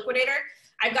generator and the liquidator,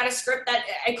 I've got a script that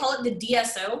I call it the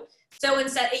DSO. So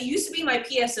instead, it used to be my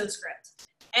PSO script.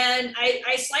 And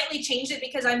I slightly changed it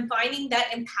because I'm finding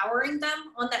that empowering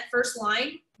them on that first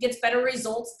line gets better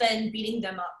results than beating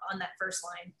them up on that first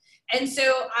line. And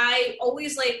so I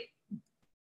always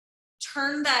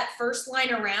turn that first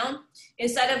line around.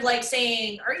 Instead of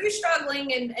saying, are you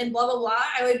struggling and blah, blah, blah,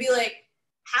 I would be like,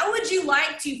 how would you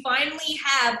like to finally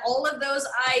have all of those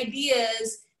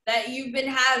ideas that you've been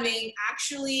having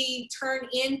actually turn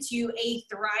into a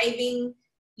thriving,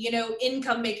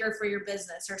 income maker for your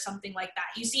business or something like that?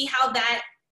 You see how that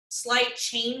slight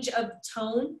change of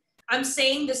tone, I'm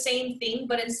saying the same thing,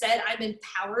 but instead I'm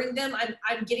empowering them.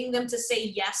 I'm getting them to say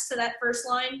yes to that first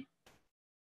line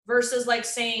versus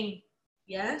saying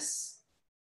yes.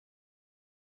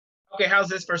 Okay, how's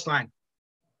this first line?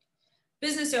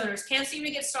 Business owners can't seem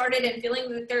to get started and feeling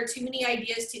that there are too many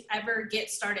ideas to ever get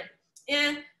started.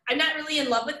 And I'm not really in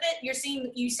love with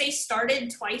it. You say started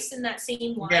twice in that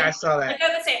same line. Yeah, I saw that. Like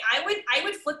I would say, I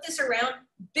would flip this around.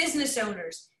 Business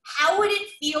owners, how would it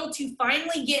feel to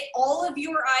finally get all of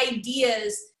your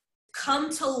ideas come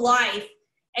to life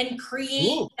and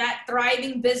create that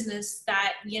thriving business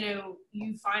that you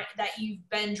find that you've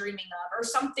been dreaming of, or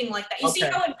something like that? You see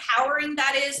how empowering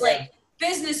that is? Yeah.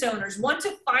 Business owners want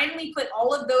to finally put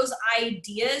all of those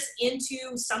ideas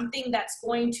into something that's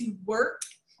going to work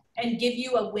and give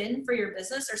you a win for your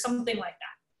business or something like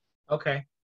that. Okay.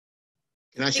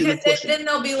 Can I ask you a question? Then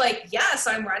they'll be like, yes,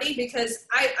 I'm ready, because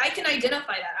I can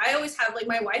identify that. I always have,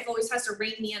 my wife always has to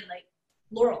rein me in,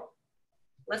 Laurel,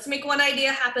 let's make one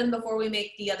idea happen before we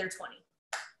make the other 20.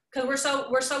 Because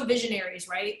we're so visionaries,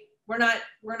 right? We're not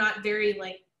very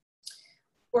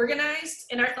organized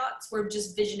in our thoughts. We're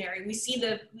just visionary. We see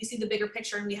the bigger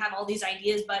picture and we have all these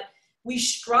ideas, but we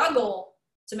struggle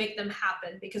to make them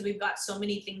happen because we've got so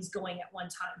many things going at one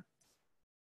time.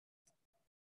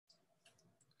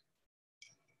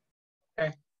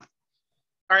 Okay.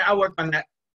 All right, I'll work on that.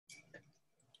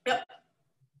 Yep.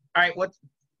 All right, I'm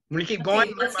gonna keep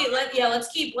going. Let's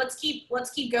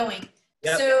keep going.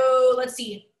 Yep. So let's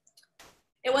see.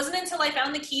 It wasn't until I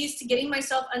found the keys to getting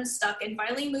myself unstuck and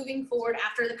finally moving forward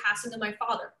after the passing of my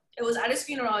father. It was at his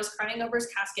funeral I was crying over his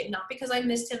casket, not because I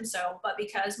missed him so, but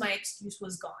because my excuse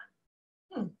was gone.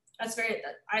 That's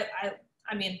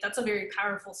that's a very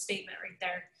powerful statement right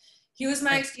there. He was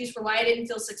my excuse for why I didn't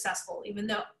feel successful, even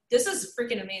though this is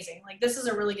freaking amazing. This is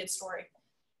a really good story.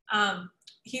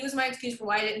 He was my excuse for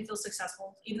why I didn't feel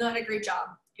successful, even though I had a great job.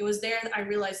 It was there that I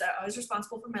realized that I was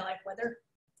responsible for my life, whether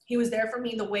he was there for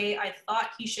me the way I thought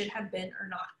he should have been or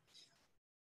not.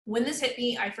 When this hit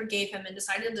me, I forgave him and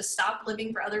decided to stop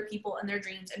living for other people and their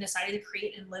dreams and decided to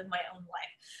create and live my own life.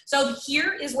 So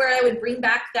here is where I would bring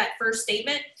back that first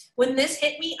statement. When this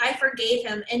hit me, I forgave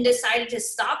him and decided to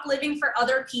stop living for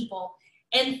other people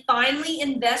and finally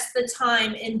invest the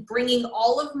time in bringing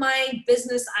all of my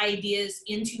business ideas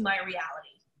into my reality.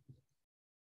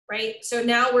 Right? So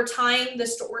now we're tying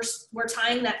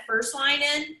that first line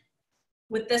in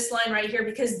with this line right here,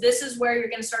 because this is where you're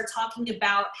going to start talking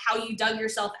about how you dug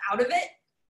yourself out of it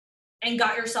and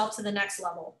got yourself to the next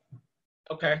level.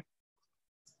 Okay.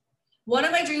 One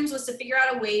of my dreams was to figure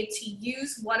out a way to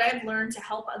use what I've learned to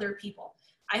help other people.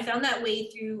 I found that way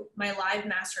through my live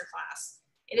masterclass.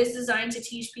 It is designed to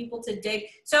teach people to dig.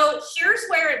 So here's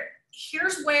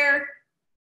where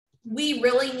we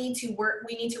really need to work.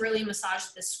 We need to really massage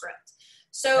this script.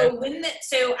 So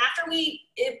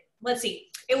let's see.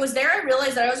 It was there I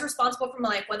realized that I was responsible for my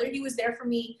life, whether he was there for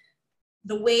me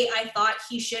the way I thought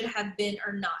he should have been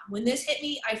or not. When this hit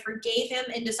me, I forgave him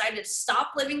and decided to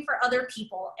stop living for other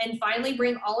people and finally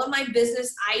bring all of my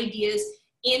business ideas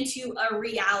into a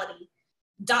reality. ...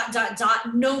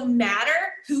 No matter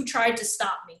who tried to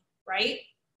stop me, right?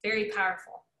 Very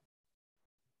powerful.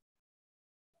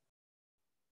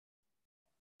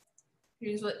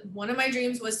 Here's what one of my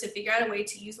dreams was, to figure out a way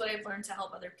to use what I've learned to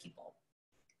help other people.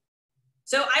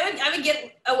 So I would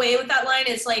get away with that line.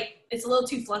 It's like, it's a little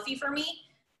too fluffy for me.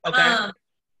 Okay.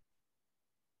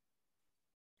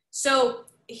 So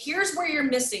here's where you're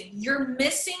missing. You're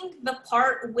missing the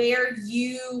part where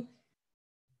you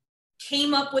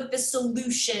came up with the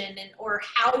solution, and or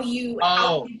how you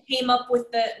came up with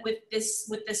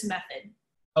this method.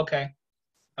 Okay.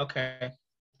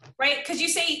 Right? Because you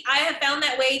say, I have found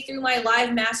that way through my live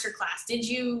masterclass. Did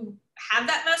you have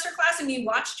that masterclass and you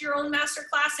watched your own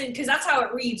masterclass? And because that's how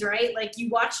it reads, right? Like you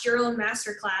watched your own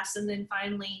masterclass and then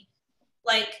finally,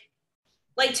 like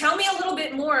tell me a little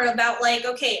bit more about, like,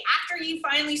 okay, after you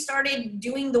finally started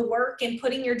doing the work and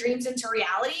putting your dreams into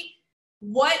reality,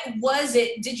 what was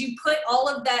it? Did you put all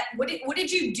of that, what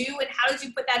did you do, and how did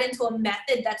you put that into a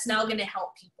method that's now going to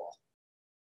help people?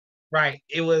 Right.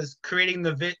 It was creating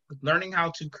learning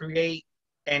how to create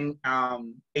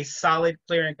a solid,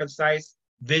 clear, and concise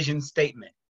vision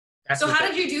statement. So how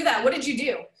did you do that? What did you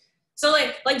do? So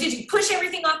like did you push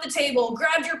everything off the table,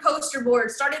 grabbed your poster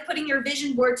board, started putting your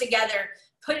vision board together,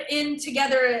 put in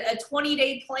together a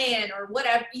 20-day plan or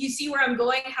whatever? You see where I'm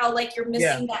going? How like you're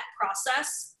missing that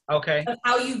process of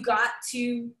how you got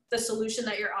to the solution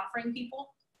that you're offering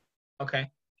people? Okay.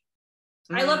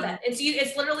 I love that.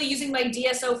 It's literally using my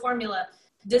DSO formula: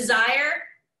 desire,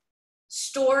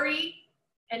 story,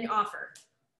 and offer.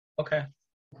 Okay.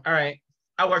 All right.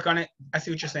 I'll work on it. I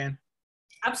see what you're saying.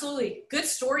 Absolutely. Good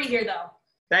story here though.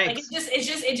 Thanks. Like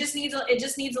it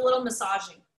just needs a little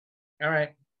massaging. All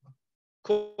right.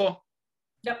 Cool.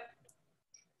 Yep.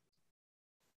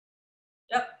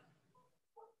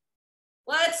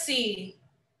 Let's see.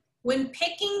 When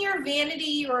picking your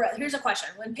vanity URL, here's a question.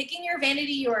 When picking your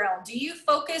vanity URL, do you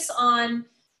focus on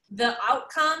the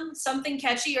outcome, something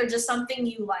catchy, or just something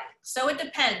you like? So it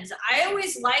depends. I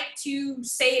always like to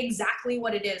say exactly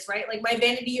what it is, right? Like my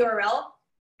vanity URL,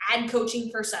 add coaching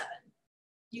for 7.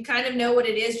 You kind of know what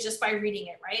it is just by reading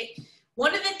it, right?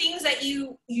 One of the things that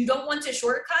you don't want to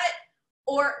shortcut,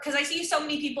 or because I see so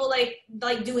many people like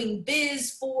doing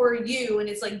biz for you, and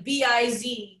it's like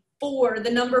BIZ for the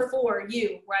number 4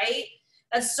 you, right?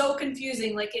 That's so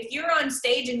confusing. Like if you're on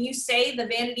stage and you say the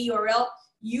vanity URL,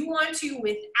 you want to,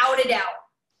 without a doubt,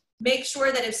 make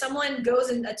sure that if someone goes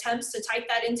and attempts to type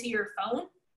that into your phone,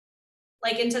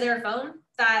 like into their phone,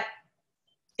 that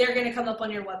they're going to come up on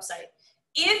your website.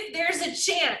 If there's a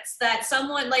chance that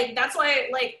someone, like, that's why,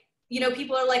 like, you know,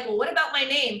 people are like, well, what about my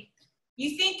name?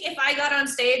 You think if I got on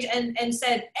stage and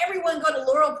said, everyone go to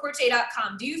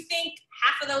laurelporte.com, do you think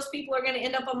half of those people are going to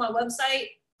end up on my website?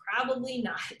 Probably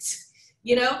not,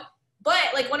 you know? But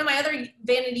like one of my other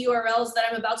vanity URLs that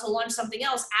I'm about to launch something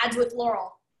else, Ads with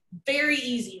Laurel. Very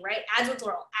easy, right? Ads with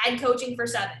Laurel, add coaching for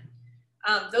 7.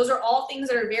 Those are all things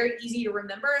that are very easy to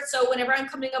remember. So whenever I'm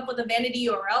coming up with a vanity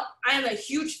URL, I am a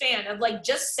huge fan of like,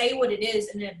 just say what it is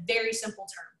in a very simple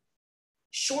term.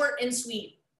 Short and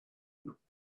sweet.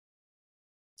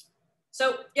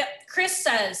 So, yep, Chris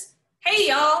says, hey,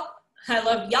 y'all. I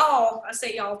love y'all. I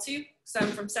say y'all too, because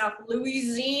I'm from South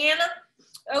Louisiana.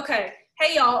 Okay.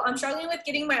 Hey, y'all. I'm struggling with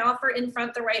getting my offer in front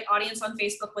of the right audience on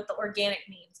Facebook with the organic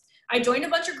means. I joined a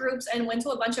bunch of groups and went to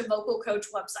a bunch of vocal coach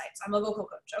websites. I'm a vocal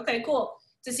coach. Okay, cool.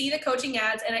 To see the coaching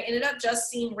ads, and I ended up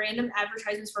just seeing random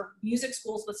advertisements for music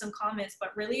schools with some comments,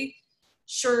 but really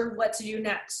sure what to do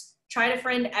next. Try to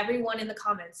friend everyone in the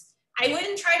comments. I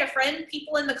wouldn't try to friend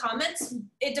people in the comments.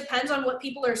 It depends on what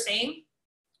people are saying.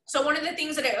 So one of the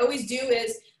things that I always do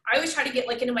is I always try to get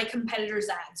like into my competitors'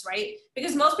 ads, right?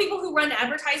 Because most people who run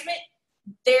advertisement,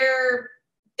 they're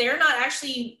not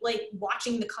actually like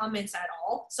watching the comments at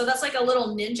all. So that's like a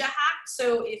little ninja hack.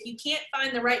 So if you can't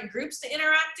find the right groups to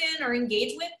interact in or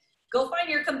engage with, go find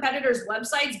your competitors'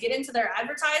 websites, get into their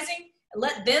advertising, and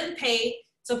let them pay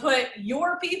to put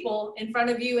your people in front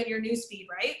of you in your newsfeed,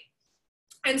 right?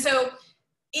 And so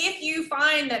if you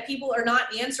find that people are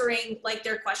not answering like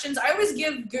their questions, I always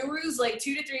give gurus like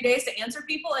 2 to 3 days to answer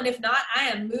people. And if not, I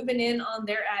am moving in on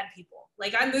their ad people.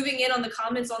 Like I'm moving in on the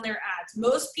comments on their ads.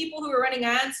 Most people who are running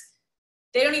ads,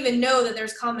 they don't even know that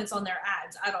there's comments on their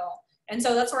ads at all. And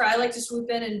so that's where I like to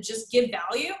swoop in and just give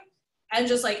value and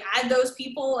just like add those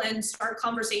people and start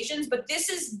conversations. But this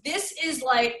is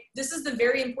the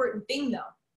very important thing though.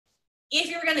 If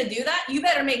you're going to do that, you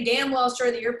better make damn well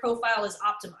sure that your profile is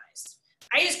optimized.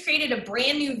 I just created a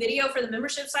brand new video for the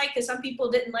membership site because some people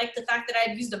didn't like the fact that I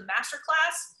had used a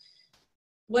masterclass.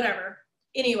 Whatever.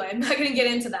 Anyway, I'm not going to get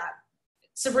into that.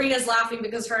 Sabrina's laughing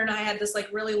because her and I had this like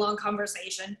really long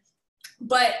conversation.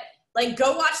 But like,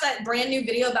 go watch that brand new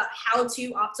video about how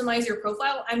to optimize your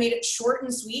profile. I made it short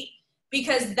and sweet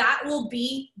because that will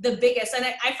be the biggest. And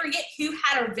I forget who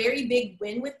had a very big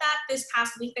win with that this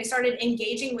past week. They started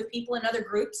engaging with people in other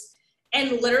groups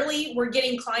and literally were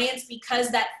getting clients because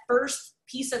that first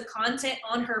piece of content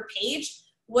on her page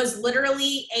was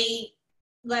literally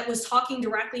that was talking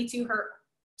directly to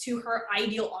her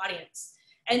ideal audience.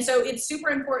 And so it's super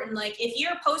important. Like if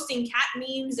you're posting cat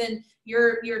memes and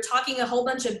you're talking a whole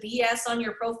bunch of BS on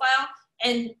your profile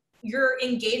and you're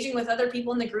engaging with other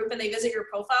people in the group and they visit your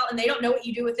profile and they don't know what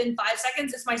you do within 5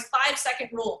 seconds, it's my 5-second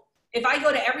rule. If I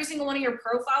go to every single one of your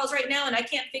profiles right now and I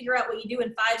can't figure out what you do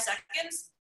in 5 seconds,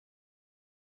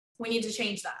 we need to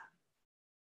change that.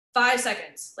 5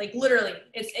 seconds, like literally,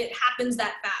 it happens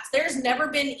that fast. There's never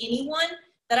been anyone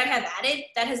that I have added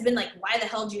that has been like, why the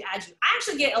hell did you add you? I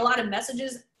actually get a lot of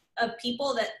messages of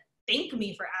people that thank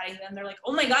me for adding them. They're like,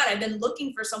 oh my God, I've been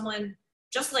looking for someone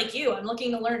just like you. I'm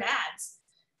looking to learn ads.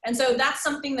 And so that's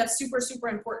something that's super, super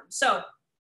important. So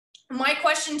my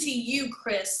question to you,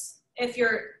 Chris,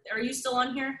 are you still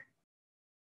on here?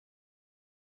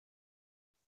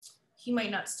 He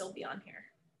might not still be on here.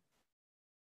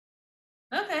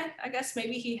 Okay, I guess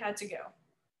maybe he had to go.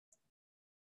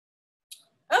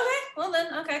 Okay, well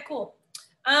then, okay, cool.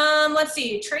 Let's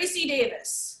see, Tracy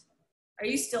Davis. Are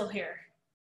you still here?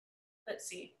 Let's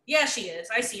see. Yeah, she is.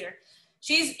 I see her.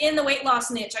 She's in the weight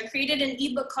loss niche. I created an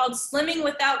ebook called Slimming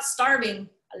Without Starving.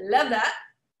 I love that.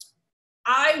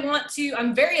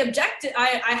 I'm very objective.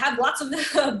 I have lots of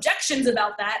objections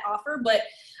about that offer, but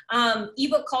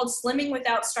ebook called Slimming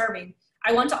Without Starving.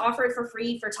 I want to offer it for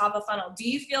free for top of funnel. Do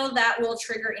you feel that will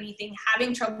trigger anything?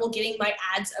 Having trouble getting my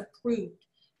ads approved?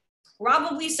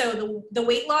 Probably so. The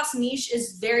weight loss niche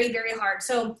is very, very hard.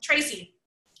 So Tracy,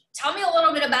 tell me a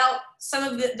little bit about some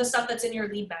of the stuff that's in your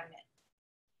lead magnet.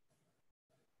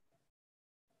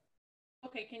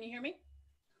 Okay, can you hear me?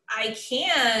 I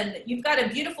can. You've got a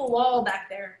beautiful wall back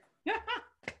there.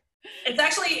 It's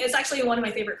actually one of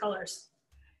my favorite colors.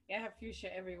 Yeah, I have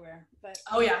fuchsia everywhere. But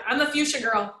oh yeah, I'm a fuchsia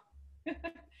girl.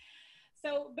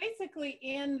 So basically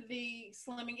in the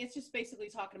slimming, it's just basically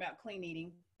talking about clean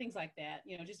eating, things like that,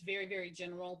 you know, just very, very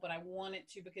general. But I wanted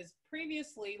to, because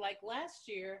previously, like last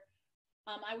year,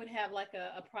 I would have like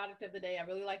a product of the day. I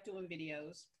really like doing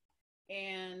videos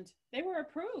and they were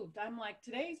approved. I'm like,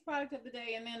 today's product of the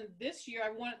day. And then this year I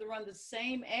wanted to run the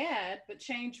same ad, but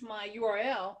change my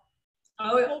URL.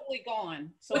 Oh, totally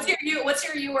gone. So what's your new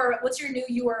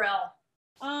URL?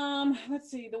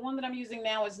 Let's see. The one that I'm using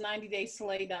now is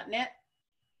 90dayslay.net.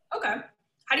 Okay.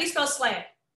 How do you spell slay?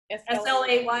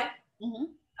 SLAY. Mm-hmm.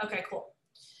 Okay, cool.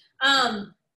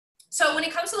 So when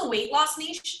it comes to the weight loss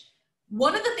niche,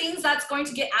 one of the things that's going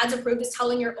to get ads approved is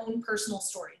telling your own personal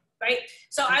story, right?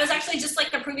 So I was actually just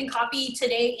like approving copy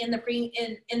today in the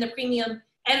premium,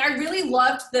 and I really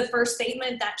loved the first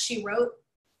statement that she wrote.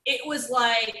 It was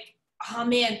like, oh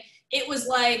man, it was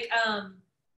like, I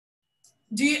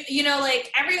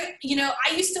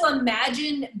used to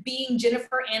imagine being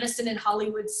Jennifer Aniston in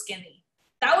Hollywood skinny.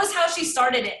 That was how she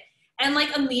started it. And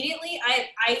like immediately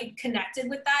I connected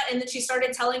with that. And then she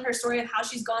started telling her story of how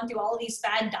she's gone through all of these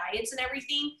fad diets and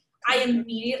everything. I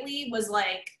immediately was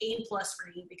like A+ for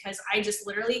you, because I just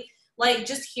literally like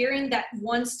just hearing that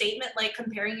one statement, like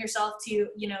comparing yourself to,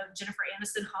 Jennifer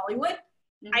Aniston Hollywood,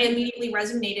 I immediately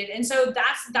resonated. And so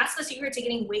that's the secret to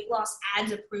getting weight loss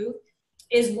ads approved,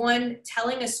 is one,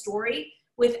 telling a story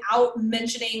without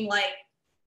mentioning, like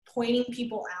pointing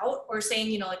people out or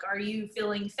saying, like, are you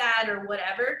feeling fat or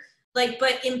whatever, like,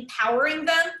 but empowering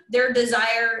them, their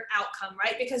desired outcome,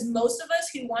 right? Because most of us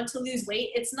who want to lose weight,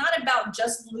 it's not about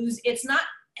just it's not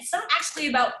actually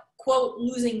about, quote,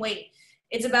 losing weight.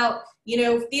 It's about,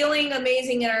 feeling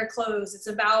amazing in our clothes. It's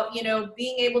about,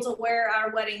 being able to wear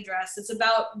our wedding dress. It's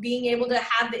about being able to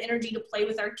have the energy to play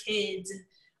with our kids and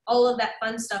all of that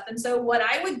fun stuff. And so what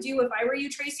I would do if I were you,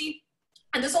 Tracy,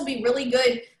 and this will be a really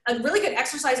good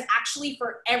exercise actually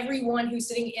for everyone who's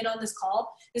sitting in on this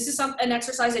call. This is an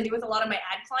exercise I do with a lot of my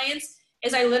ad clients,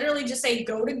 is I literally just say,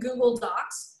 go to Google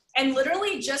Docs and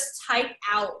literally just type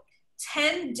out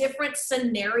 10 different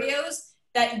scenarios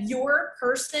that your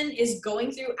person is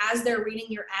going through as they're reading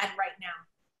your ad right now.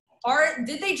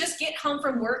 Did they just get home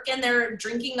from work and they're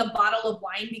drinking a bottle of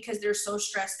wine because they're so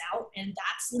stressed out and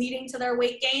that's leading to their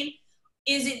weight gain?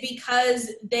 Is it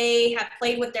because they have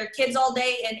played with their kids all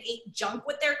day and ate junk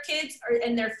with their kids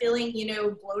and they're feeling,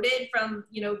 bloated from,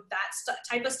 that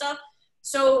type of stuff?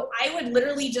 So I would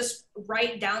literally just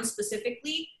write down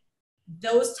specifically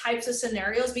those types of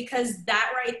scenarios, because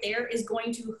that right there is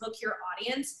going to hook your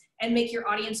audience and make your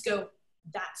audience go,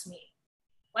 that's me.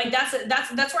 Like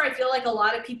that's where I feel like a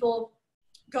lot of people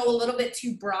go a little bit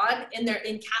too broad in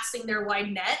casting their wide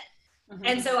net. Mm-hmm.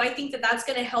 And so I think that that's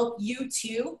going to help you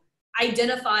to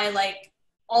identify like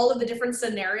all of the different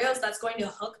scenarios that's going to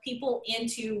hook people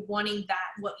into wanting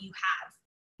what you have.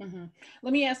 Mm-hmm.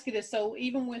 Let me ask you this. So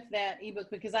even with that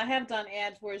ebook, because I have done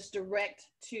ads where it's direct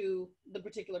to the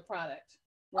particular product.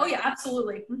 Right? Oh yeah,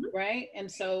 absolutely. Mm-hmm. Right. And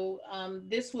so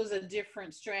this was a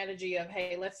different strategy of,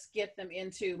 hey, let's get them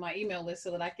into my email list so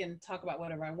that I can talk about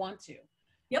whatever I want to.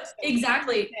 Yep, so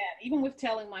exactly. Even with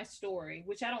telling my story,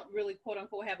 which I don't really quote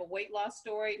unquote have a weight loss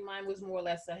story. Mine was more or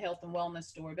less a health and wellness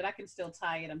story, but I can still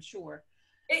tie it, I'm sure.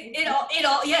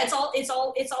 It's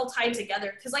all tied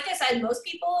together. Cause like I said, most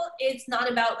people, it's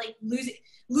not about like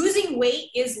losing weight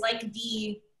is like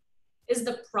the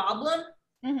problem.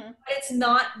 Mm-hmm. But it's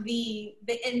not the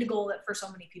end goal for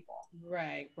so many people.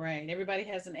 Right. Everybody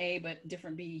has an A, but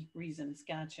different B reasons.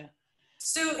 Gotcha.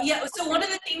 So yeah, so one of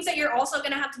the things that you're also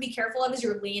going to have to be careful of is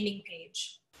your landing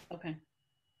page. Okay.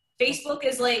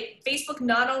 Facebook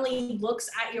not only looks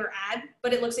at your ad,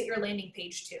 but it looks at your landing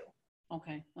page too.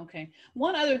 Okay.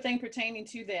 One other thing pertaining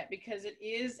to that, because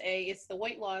it's the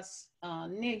weight loss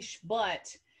niche,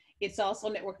 but it's also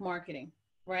network marketing,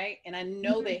 right? And I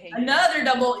know they hate another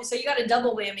double. So you got a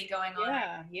double whammy going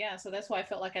on. Yeah. So that's why I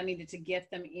felt like I needed to get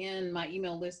them in my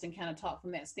email list and kind of talk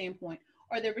from that standpoint.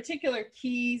 Are there particular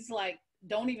keys like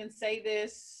don't even say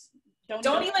this?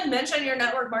 Don't even mention your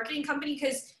network marketing company,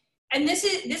 because, and this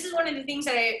is one of the things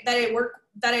that I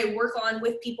work on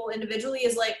with people individually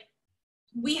is like,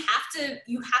 you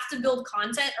have to build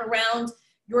content around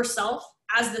yourself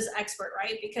as this expert,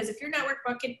 right? Because if your network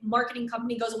marketing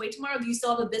company goes away tomorrow, do you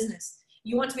still have a business?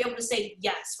 You want to be able to say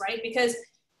yes, right? Because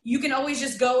you can always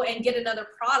just go and get another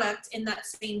product in that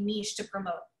same niche to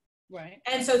promote. Right.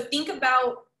 And so think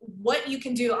about what you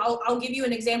can do. I'll give you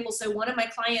an example. So one of my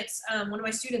clients, one of my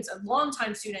students, a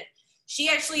longtime student, she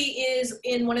actually is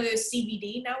in one of those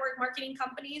CBD network marketing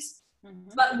companies,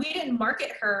 mm-hmm. but we didn't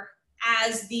market her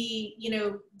as the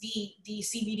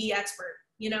CBD expert,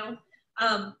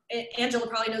 Angela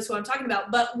probably knows who I'm talking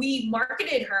about, but we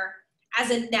marketed her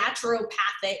as a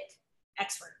naturopathic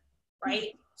expert, right?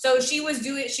 Mm-hmm. So she was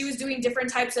doing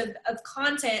different types of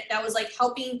content that was like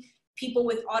helping people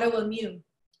with autoimmune.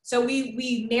 So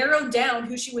we narrowed down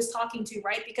who she was talking to,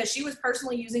 right? Because she was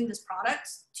personally using this product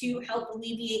to help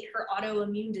alleviate her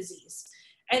autoimmune disease.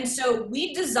 And so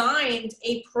we designed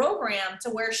a program to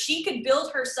where she could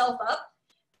build herself up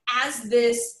as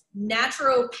this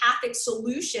naturopathic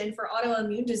solution for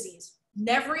autoimmune disease,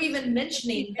 never even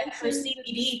mentioning her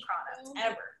CBD product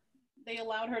ever. They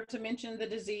allowed her to mention the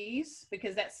disease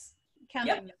because that's kind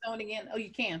of zoning in. Oh,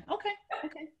 you can. Okay.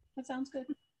 That sounds good.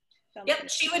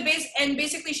 She would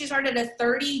basically she started a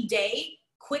 30-day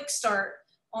quick start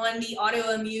on the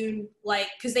autoimmune,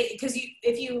 because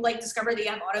if you discover that you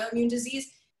have autoimmune disease,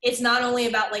 it's not only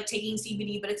about taking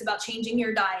CBD, but it's about changing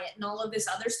your diet and all of this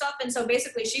other stuff. And so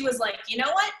basically she was like, you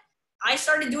know what? I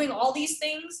started doing all these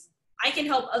things. I can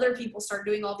help other people start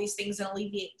doing all these things and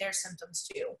alleviate their symptoms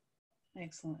too.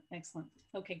 Excellent.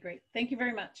 Okay, great. Thank you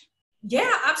very much.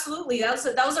 Yeah, absolutely. That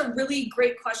was a really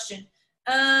great question.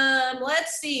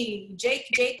 Let's see. Jake,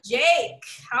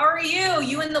 how are you?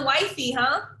 You and the wifey,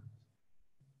 huh?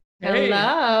 Hey, hello.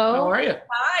 How are you?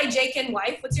 Hi, Jake and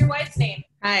wife. What's your wife's name?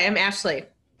 Hi, I'm Ashley.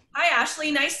 Hi,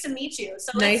 Ashley. Nice to meet you.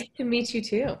 So nice to meet you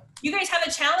too. You guys have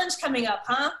a challenge coming up,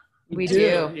 huh? We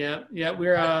do. Yeah.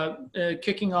 We're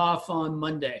kicking off on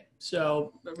Monday.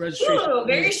 So registration. Ooh,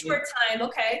 very short time.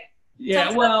 Okay.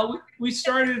 Yeah. Well, we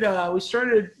started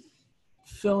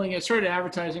filling it. Started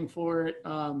advertising for it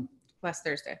last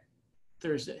Thursday.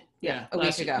 Yeah. A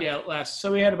week ago. Yeah.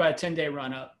 So we had about a 10-day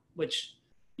run up, which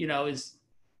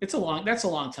that's a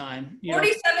long time.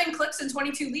 47 clicks and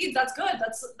 22 leads. That's good.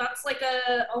 That's like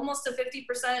almost a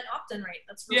 50% opt-in rate.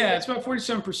 That's really good. It's about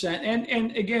 47%.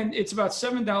 And again, it's about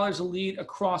 $7 a lead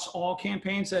across all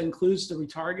campaigns. That includes the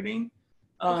retargeting.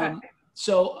 Okay.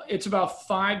 So it's about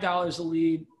 $5 a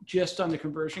lead just on the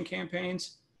conversion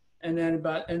campaigns. And then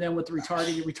with the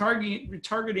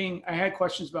retargeting, I had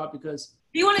questions about because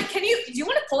do you want to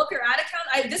pull up your ad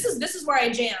account? This is where I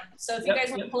jam. So if you guys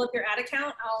want to pull up your ad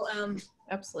account, I'll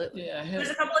absolutely. Yeah. There's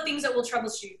a couple of things that we'll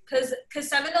troubleshoot because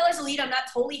 $7 a lead I'm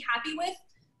not totally happy with.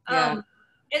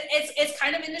 It's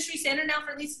kind of industry standard now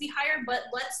for leads to be higher, but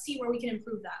let's see where we can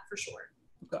improve that for sure.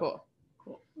 Cool.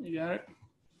 You got it.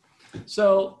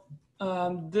 So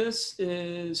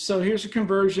here's a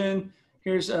conversion.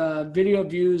 here's video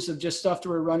views of just stuff that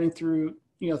we're running through,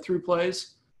 through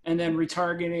plays, and then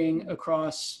retargeting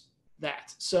across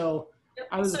that. So,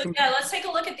 let's take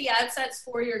a look at the ad sets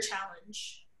for your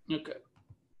challenge. Okay.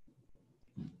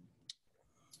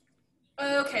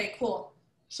 Okay, cool.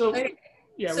 So, okay.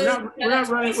 Yeah, we're not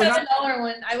running. $7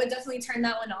 one, I would definitely turn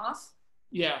that one off.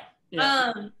 Yeah.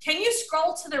 Can you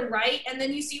scroll to the right and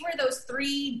then you see where those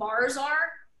 3 bars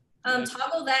are?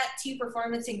 Toggle that to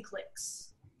performance and clicks.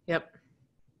 Yep.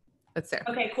 That's there.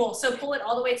 Okay, cool. So pull it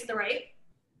all the way to the right.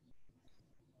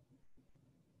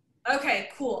 Okay,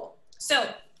 cool. So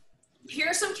here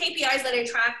are some KPIs that I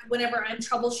track whenever I'm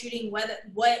troubleshooting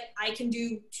what I can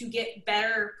do to get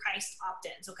better priced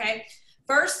opt-ins, okay?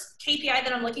 First KPI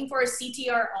that I'm looking for is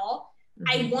CTR all.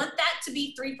 I want that to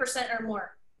be 3% or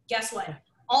more. Guess what?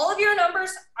 All of your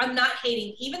numbers, I'm not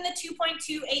hating. Even the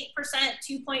 2.28%,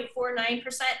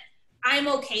 2.49%, I'm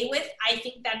okay with. I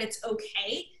think that it's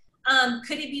okay.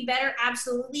 Could it be better?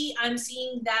 Absolutely. I'm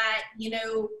seeing that,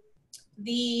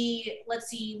 let's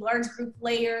see, large group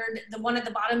layered, the one at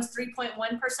the bottom is 3.1%,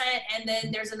 and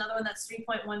then there's another one that's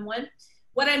 3.11.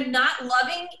 What I'm not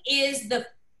loving is the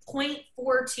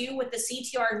 0.42 with the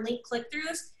CTR link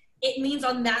click-throughs. It means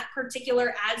on that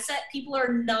particular ad set, people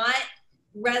are not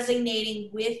resonating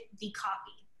with the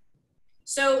copy.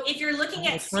 So if you're looking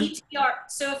at CTR,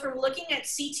 if we're looking at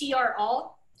CTR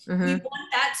all, we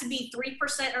want that to be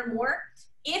 3% or more.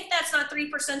 If that's not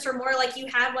 3% or more, like you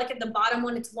have like at the bottom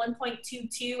one, it's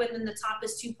 1.22, and then the top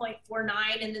is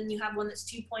 2.49, and then you have one that's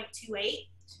 2.28.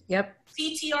 Yep.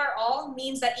 CTR all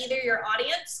means that either your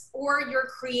audience or your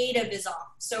creative is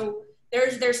off. So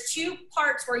there's 2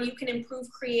 parts where you can improve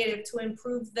creative to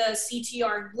improve the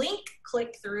CTR link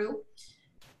click through,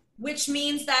 which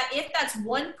means that if that's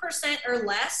 1% or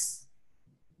less,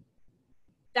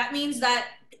 that means that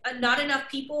not enough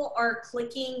people are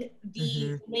clicking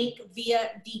the link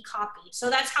via the copy. So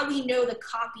that's how we know the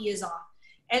copy is off.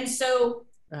 And so,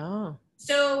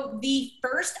 so the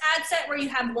first ad set where you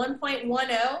have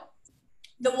 1.10,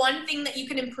 the one thing that you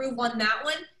can improve on that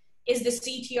one is the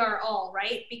CTR all,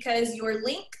 right? Because your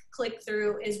link click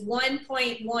through is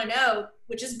 1.10,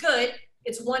 which is good.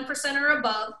 It's 1% or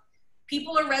above.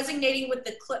 People are resonating with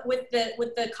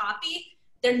the copy.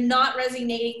 They're not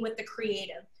resonating with the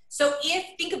creative. So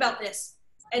think about this,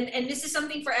 and this is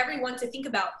something for everyone to think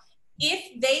about.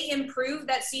 If they improve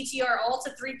that CTR all to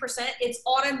 3%, it's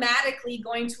automatically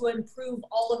going to improve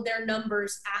all of their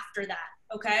numbers after that,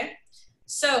 okay?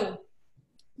 So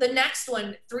the next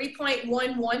one,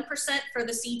 3.11% for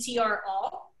the CTR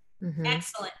all.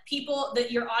 Excellent. People,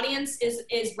 your audience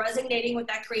is resonating with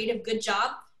that creative, good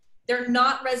job. They're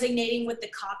not resonating with the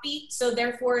copy, so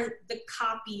therefore the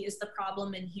copy is the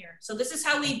problem in here. So this is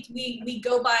how we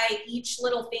go by each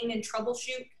little thing and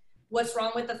troubleshoot what's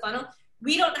wrong with the funnel.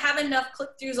 We don't have enough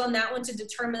click-throughs on that one to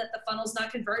determine that the funnel's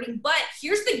not converting, but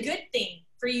here's the good thing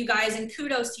for you guys, and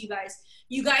kudos to you guys.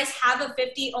 You guys have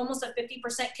almost a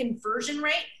 50% conversion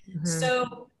rate.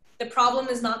 So the problem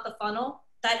is not the funnel.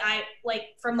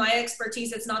 From my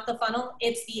expertise, it's not the funnel,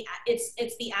 it's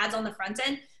the ads on the front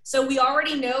end. So we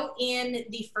already know in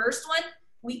the first one,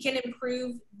 we can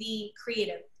improve the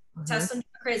creative. Test them,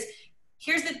 Chris.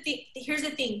 Here's the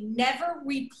thing. Never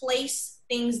replace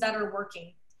things that are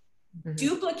working.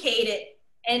 Duplicate it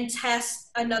and test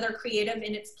another creative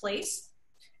in its place.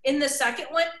 In the second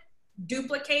one,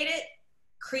 duplicate it,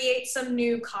 create some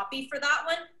new copy for that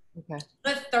one. Okay.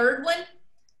 The third one,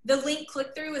 the link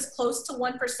click-through is close to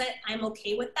 1%. I'm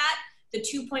okay with that. The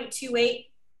 2.28,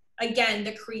 again,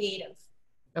 the creative.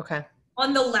 Okay.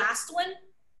 On the last one,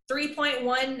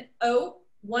 3.10,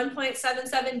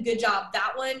 1.77, good job.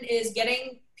 That one is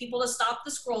getting people to stop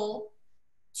the scroll.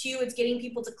 2, it's getting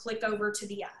people to click over to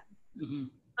the ad.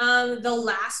 The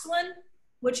last one,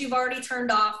 which you've already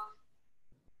turned off,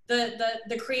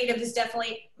 the creative is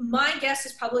definitely, my guess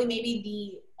is probably maybe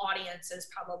the audience is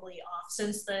probably off,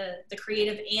 since the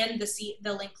creative and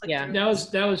the link click. Yeah,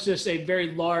 that was just a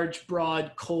very large,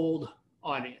 broad, cold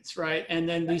audience, right? And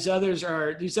then these others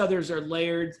are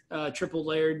layered, triple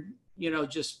layered,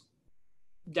 just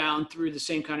down through the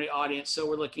same kind of audience. So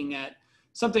we're looking at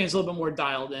something that's a little bit more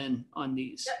dialed in on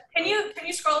these. Can you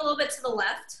scroll a little bit to the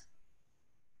left?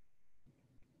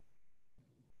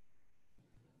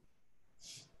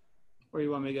 Where do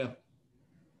you want me to go?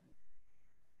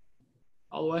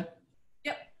 All the way?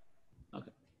 Yep.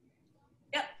 Okay.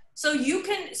 Yep. So you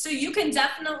can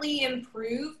definitely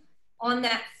improve on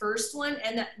that first one,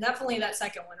 and definitely that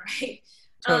second one, right?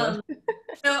 Totally.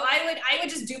 So I would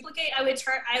just duplicate. I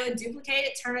would duplicate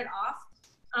it, turn it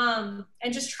off,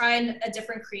 and just try a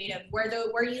different creative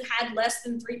where you had less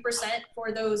than 3%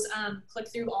 for those click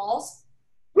through alls.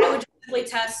 I would just simply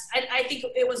test. I think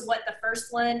it was the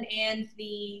first one and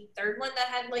the third one that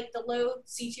had like the low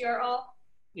CTR all.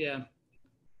 Yeah.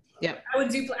 Yep.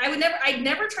 I'd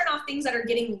never turn off things that are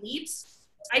getting leads.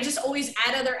 I just always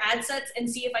add other ad sets and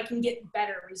see if I can get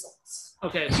better results.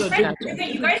 Okay. So you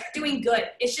guys are doing good.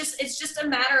 It's just a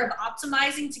matter of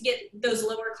optimizing to get those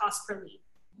lower costs per lead.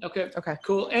 Okay. Okay.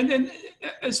 Cool. And then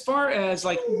as far as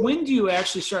like, when do you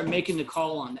actually start making the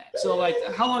call on that? So like,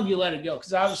 how long do you let it go?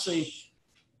 Because obviously,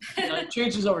 it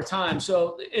changes over time.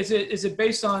 So is it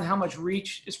based on how much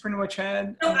reach it's pretty much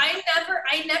had? No, I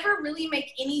never really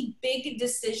make any big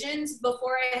decisions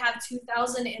before I have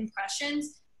 2,000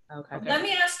 impressions. Okay. Let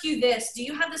me ask you this. Do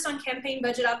you have this on campaign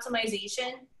budget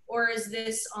optimization, or is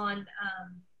this on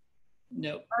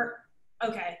Nope.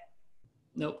 Okay.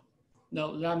 Nope.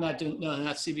 No, I'm not doing, no,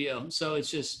 not CBO. So it's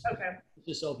just, Okay. it's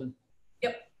just open.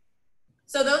 Yep.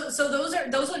 So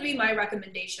those would be my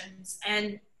recommendations.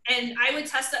 And I would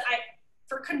test it.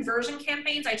 For conversion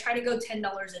campaigns, I try to go $10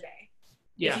 a day.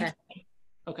 Yeah.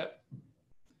 Okay.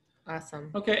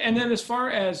 Awesome. Okay. And then as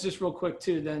far as, just real quick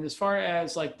too, then as far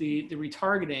as like the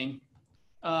retargeting,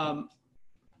 the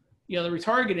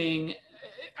retargeting,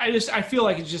 I feel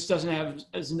like it just doesn't have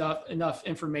enough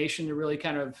information to really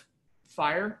kind of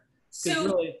fire. So,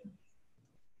 really,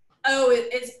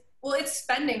 it's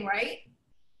spending, right?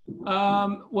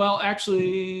 Well,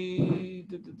 actually,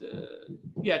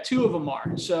 yeah, 2 of them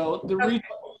are. So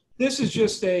this is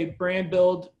just a brand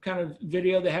build kind of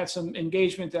video that had some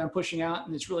engagement that I'm pushing out,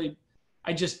 and it's really,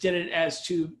 I just did it as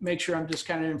to make sure I'm just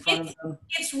kind of in front of them.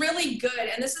 It's really good,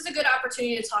 and this is a good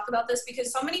opportunity to talk about this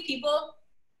because so many people,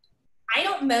 I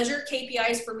don't measure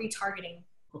KPIs for retargeting.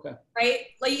 Okay. Right?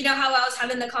 Like, you know how I was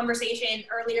having the conversation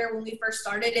earlier when we first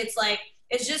started, it's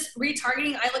just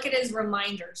retargeting. I look at it as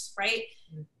reminders, right?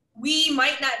 We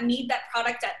might not need that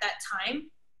product at that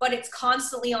time, but it's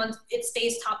constantly it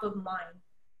stays top of mind.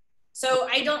 So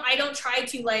I don't try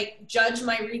to like judge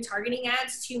my retargeting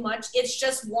ads too much. It's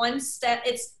just one step.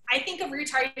 I think of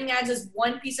retargeting ads as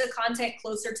one piece of content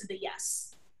closer to the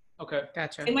yes. Okay.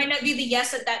 Gotcha. It might not be the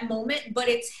yes at that moment, but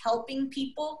it's helping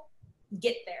people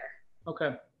get there.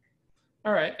 Okay.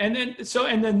 All right. And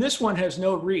then this one has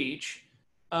no reach.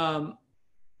 And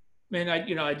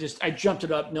I jumped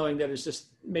it up knowing that it's just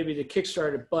maybe the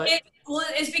Kickstarter, but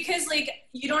it's because like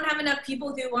you don't have enough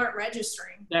people who aren't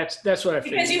registering. That's what I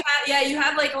figured. Because you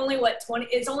have like only 20,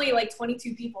 it's only like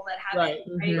 22 people that have right.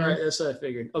 it. Right. Right. That's what I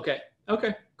figured. Okay.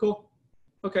 Cool.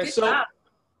 Okay. Good So, job.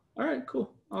 All right,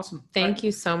 cool. Awesome. Thank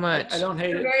you so much. I don't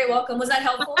hate You're it. very welcome. Was that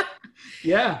helpful?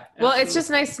 Yeah. Well, it's just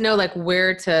nice to know like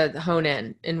where to hone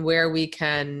in and where we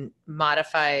can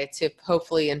modify to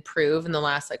hopefully improve in the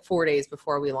last like 4 days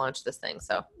before we launch this thing.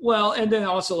 So, well, and then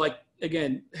also like,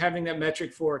 again, having that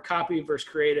metric for copy versus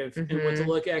creative and what to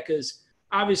look at. Cause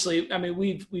obviously, I mean,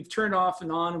 we've turned off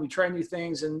and on and we try new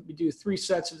things and we do 3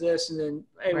 sets of this and then,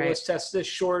 hey, well, let's test this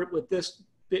short with this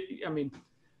bit. I mean,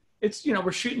 it's,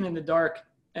 we're shooting in the dark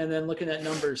and then looking at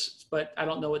numbers, but I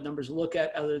don't know what numbers to look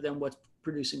at other than what's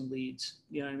producing leads.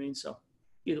 You know what I mean? So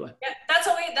either way. Yeah,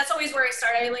 that's always where I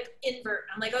start. I like invert.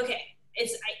 I'm like, okay,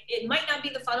 it might not be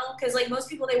the funnel because like most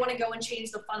people, they want to go and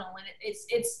change the funnel, and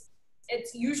it's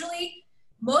usually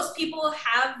most people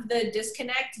have the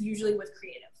disconnect usually with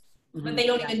creative, but they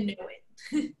don't even know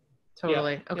it.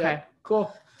 Totally. Okay. Yeah.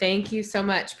 Cool. Thank you so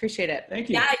much. Appreciate it. Thank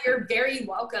you. Yeah, you're very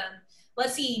welcome.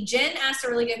 Let's see. Jen asked a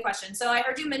really good question. So I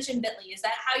heard you mention Bitly. Is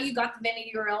that how you got the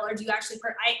vanity URL, or do you actually?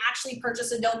 I actually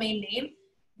purchased a domain name.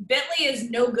 Bitly is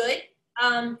no good.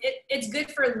 It's good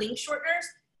for link shorteners,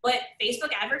 but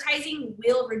Facebook advertising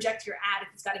will reject your ad if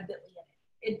it's got a Bitly in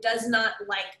it. It does not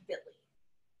like Bitly.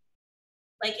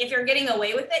 Like if you're getting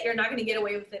away with it, you're not going to get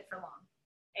away with it for long,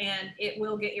 and it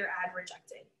will get your ad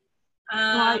rejected.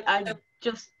 I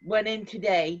just went in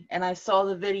today and I saw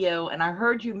the video and I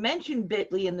heard you mention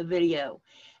Bitly in the video.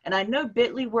 And I know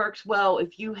Bitly works well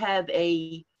if you have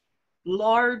a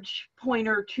large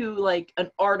pointer to like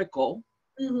an article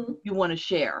you want to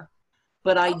share.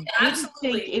 But I didn't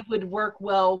think it would work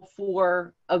well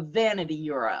for a vanity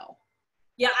URL.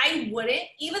 Yeah, I wouldn't,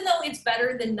 even though it's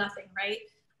better than nothing, right?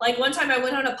 Like one time I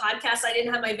went on a podcast, I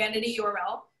didn't have my vanity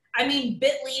URL. I mean,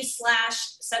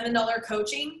 Bitly/$7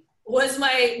 coaching was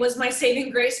my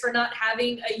saving grace for not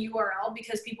having a URL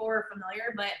because people were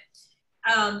familiar. But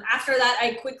after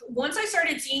that, once I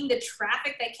started seeing the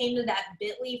traffic that came to that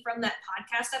Bitly from that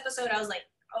podcast episode, I was like,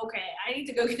 okay, I need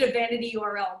to go get a vanity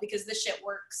URL because this shit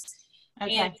works.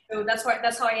 Okay. And so that's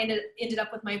how I ended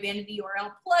up with my vanity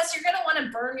URL. Plus, you're gonna want to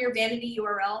burn your vanity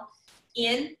URL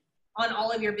on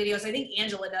all of your videos. I think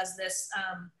Angela does this.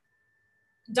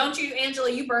 Don't you, Angela?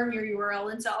 You burn your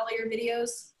URL into all of your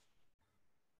videos?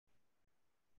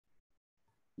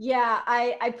 Yeah,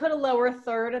 I put a lower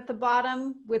third at the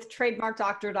bottom with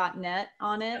trademarkdoctor.net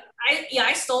on it.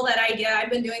 I stole that idea.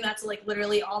 I've been doing that to like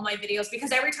literally all my videos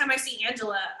because every time I see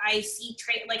Angela, I see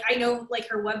like I know like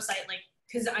her website, like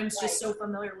because I'm just so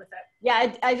familiar with it.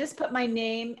 Yeah, I just put my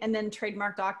name and then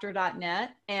trademarkdoctor.net.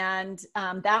 And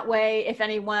that way, if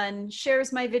anyone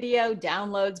shares my video,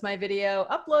 downloads my video,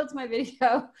 uploads my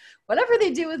video, whatever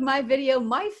they do with my video,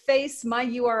 my face, my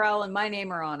URL, and my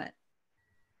name are on it.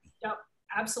 Yep,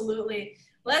 absolutely.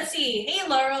 Let's see. Hey,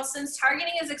 Laurel, since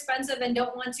targeting is expensive and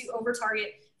don't want to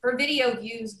over-target for video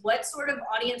views, what sort of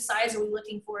audience size are we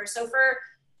looking for? So for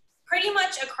pretty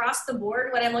much across the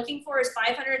board, what I'm looking for is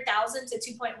 500,000 to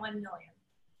 2.1 million,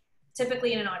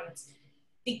 typically in an audience.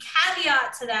 The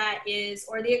caveat to that is,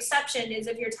 or the exception is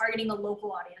if you're targeting a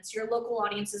local audience, your local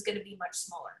audience is going to be much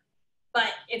smaller.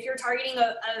 But if you're targeting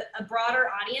a broader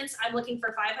audience, I'm looking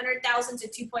for 500,000 to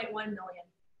 2.1 million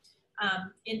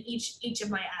in each of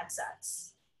my ad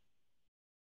sets.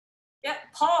 Yep,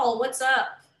 Paul, what's up?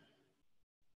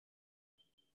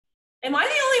 Am I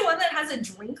the only one that has a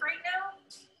drink right now?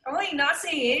 I'm like not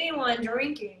seeing anyone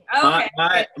drinking. Okay.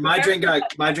 My drink got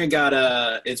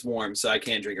it's warm, so I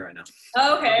can't drink it right now.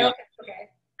 Okay.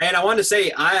 And I wanted to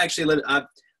say I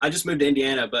just moved to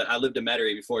Indiana, but I lived in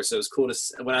Metairie before, so it was cool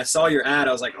to when I saw your ad,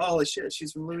 I was like, oh, holy shit,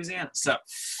 she's from Louisiana. So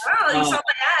oh, you saw my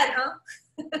ad,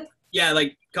 huh? Yeah,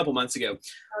 like a couple months ago. Okay.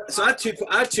 So I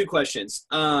have two questions.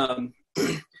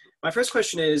 My first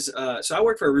question is, so I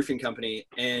work for a roofing company,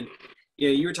 and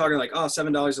you were talking like, oh,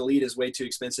 $7 a lead is way too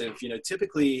expensive.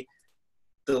 Typically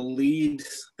the lead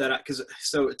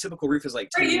so a typical roof is like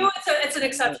for you, it's an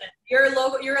exception. You're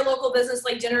a local business,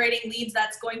 like generating leads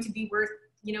that's going to be worth,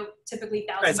 typically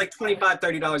thousands. Right, it's like $25,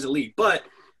 $30 a lead, but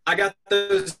I got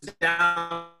those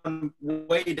down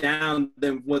way down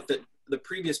than what the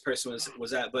previous person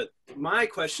was at. But my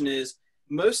question is,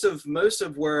 most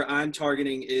of where I'm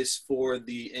targeting is for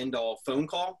the end all phone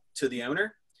call to the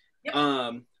owner.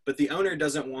 Yep. But the owner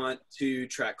doesn't want to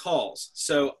track calls.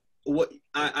 So what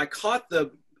I caught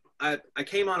I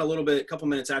came on a couple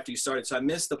minutes after you started. So I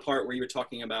missed the part where you were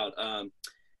talking about,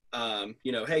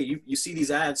 hey, you see these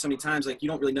ads so many times, like you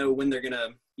don't really know when they're going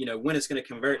to, when it's going to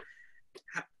convert.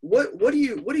 What do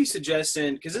you suggest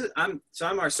because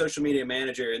I'm our social media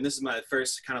manager, and this is my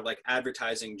first kind of like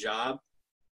advertising job.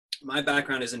 My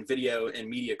background is in video and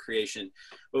media creation,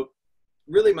 but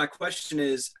really my question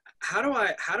is, how do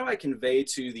I convey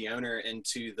to the owner and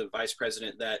to the vice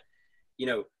president that,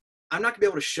 I'm not gonna be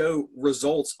able to show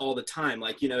results all the time.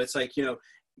 Like, it's like,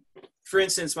 for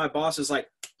instance, my boss is like,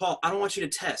 Paul, I don't want you to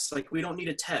test. Like, we don't need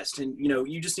a test. And,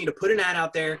 you just need to put an ad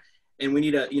out there, and we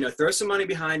need to, throw some money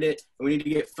behind it, and we need to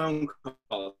get phone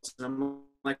calls. And I'm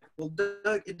like, well,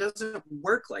 Doug, it doesn't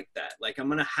work like that. Like, I'm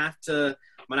going to have to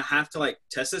like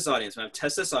test this audience. I'm going to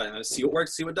test this audience. I'm going to see what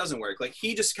works, see what doesn't work. Like,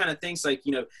 he just kind of thinks like,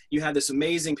 you have this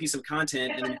amazing piece of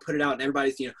content and then you put it out and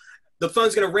everybody's, the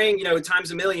phone's going to ring,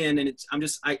 times a million. And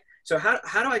so how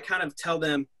do I kind of tell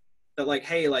them that like,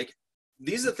 hey, like,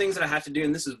 these are the things that I have to do,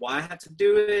 and this is why I have to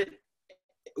do it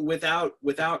without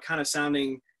kind of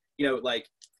sounding, like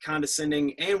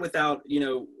condescending, and without,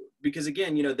 because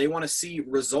again, they want to see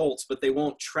results, but they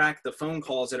won't track the phone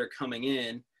calls that are coming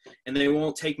in, and they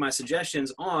won't take my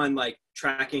suggestions on like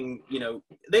tracking,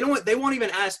 they won't even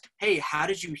ask, hey, how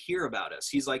did you hear about us?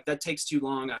 He's like, that takes too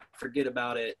long. I forget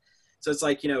about it. So it's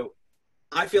like,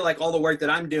 I feel like all the work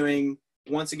that I'm doing,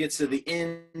 once it gets to the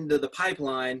end of the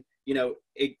pipeline,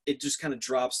 it just kind of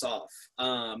drops off.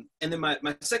 And then my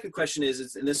second question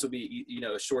is, and this will be,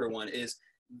 a shorter one, is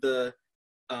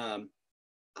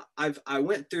I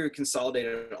went through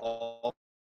consolidated all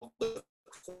the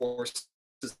courses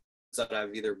that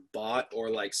I've either bought or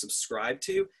like subscribed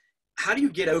to. How do you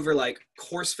get over like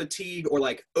course fatigue or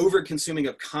like over consuming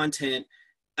of content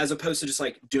as opposed to just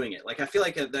like doing it? Like, I feel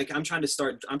like I'm trying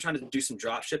to do some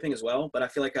drop shipping as well, but I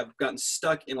feel like I've gotten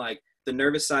stuck in like the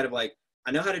nervous side of like,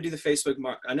 I know how to do the Facebook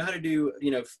I know how to do,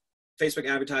 Facebook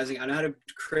advertising. I know how to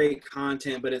create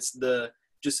content, but it's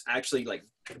just actually like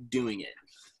doing it.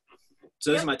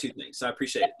 So those are my two things. So I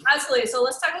appreciate it. Absolutely. So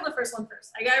let's tackle the first one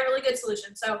first. I got a really good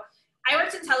solution. So I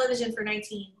worked in television for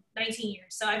 19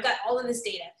 years. So I've got all of this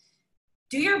data.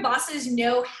 Do your bosses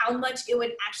know how much it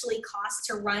would actually cost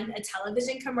to run a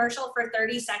television commercial for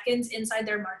 30 seconds inside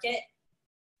their market?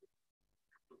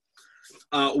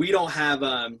 We don't have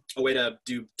a way to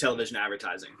do television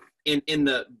advertising. We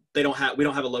don't have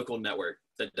a local network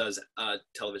that does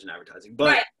television advertising. But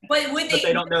right. But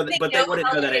they don't know that. But they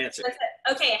wouldn't know that answer.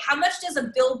 Okay, how much does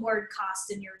a billboard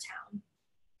cost in your town?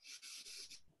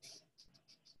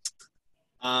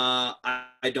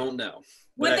 I don't know.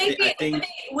 I think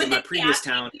in my previous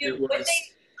town it was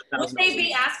would they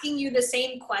be asking you the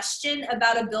same question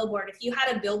about a billboard? If you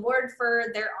had a billboard for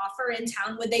their offer in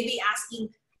town, would they be asking,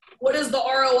 what is the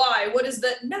ROI? What is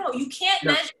the, no, you can't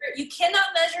measure, you cannot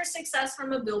measure success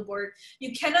from a billboard.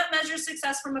 You cannot measure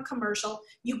success from a commercial.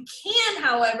 You can,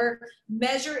 however,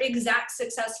 measure exact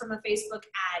success from a Facebook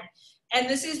ad. And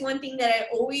this is one thing that I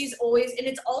always, and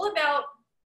it's all about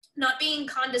not being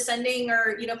condescending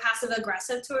or, you know, passive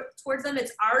aggressive towards them.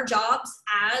 It's our jobs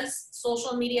as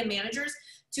social media managers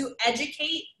to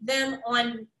educate them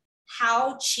on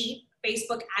how cheap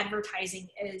Facebook advertising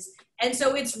is. And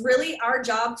so it's really our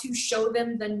job to show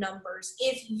them the numbers.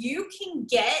 If you can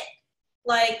get,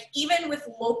 like, even with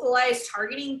localized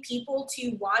targeting, people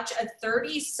to watch a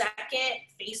 30-second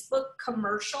Facebook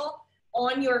commercial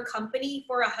on your company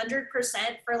for 100%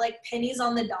 for like pennies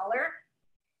on the dollar,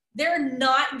 they're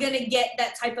not going to get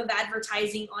that type of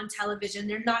advertising on television.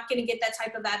 They're not going to get that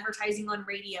type of advertising on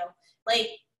radio. Like,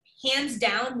 hands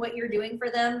down, what you're doing for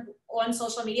them on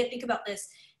social media, think about this.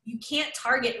 You can't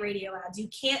target radio ads. You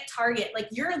can't target, like,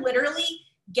 you're literally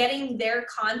getting their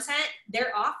content,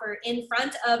 their offer in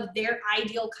front of their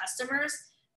ideal customers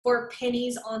for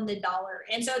pennies on the dollar.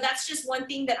 And so that's just one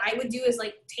thing that I would do is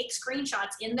like take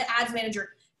screenshots in the ads manager.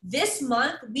 This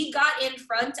month, we got in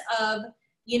front of,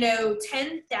 you know,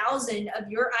 10,000 of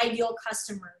your ideal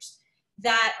customers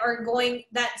that are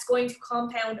that's going to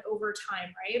compound over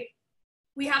time, right?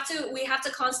 We have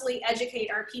to constantly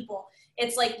educate our people.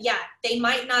 It's like, yeah, they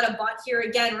might not have bought here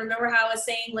again. Remember how I was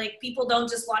saying, like, people don't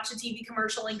just watch a TV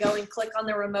commercial and go and click on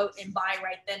the remote and buy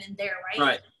right then and there, right?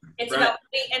 Right. It's about,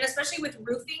 and especially with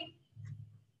roofing,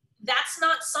 that's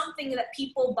not something that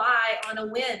people buy on a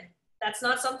whim. That's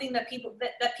not something that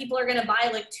people are going to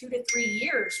buy like 2 to 3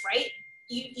 years, right?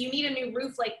 You need a new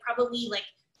roof like probably like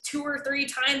 2 or 3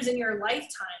 times in your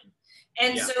lifetime.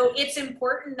 And so it's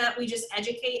important that we just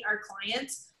educate our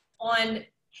clients on,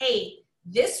 hey,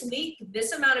 this week,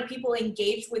 this amount of people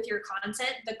engaged with your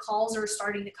content, the calls are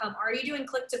starting to come. Are you doing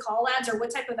click to call ads, or what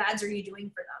type of ads are you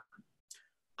doing for them?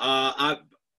 I'm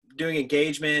doing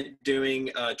engagement,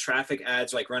 doing traffic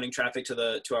ads, like running traffic to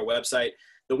our website.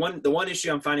 The one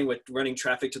issue I'm finding with running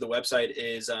traffic to the website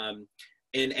is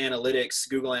in analytics,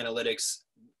 Google Analytics,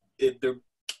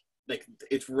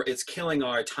 it's killing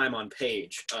our time on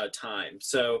page time.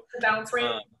 So the bounce rate.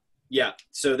 Yeah,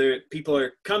 so people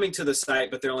are coming to the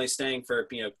site, but they're only staying for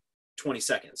 20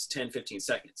 seconds, 10, 15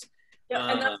 seconds.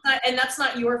 Yeah, and that's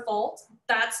not your fault.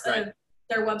 That's their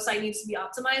website needs to be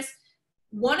optimized.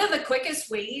 One of the quickest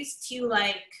ways to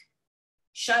like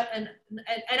shut and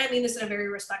I mean this in a very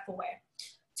respectful way,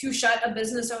 to shut a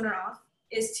business owner off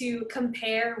is to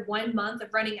compare 1 month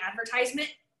of running advertisement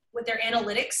with their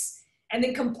analytics and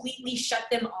then completely shut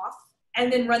them off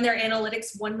and then run their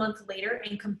analytics 1 month later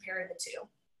and compare the two.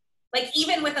 Like,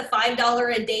 even with a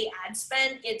 $5 a day ad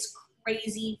spend, it's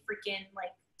crazy freaking,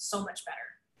 like, so much better.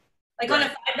 Like, on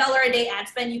a $5 a day ad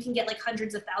spend, you can get, like,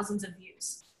 hundreds of thousands of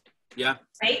views. Yeah.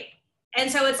 Right? And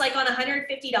so it's, like, on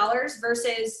 $150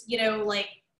 versus, you know, like,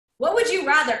 what would you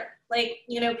rather? Like,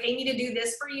 you know, pay me to do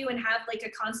this for you and have, like, a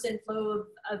constant flow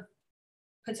of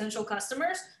potential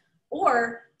customers?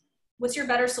 Or what's your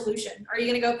better solution? Are you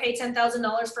going to go pay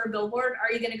 $10,000 for a billboard?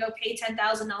 Are you going to go pay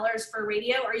 $10,000 for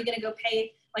radio? Are you going to go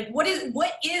pay... Like, what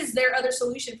is their other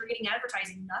solution for getting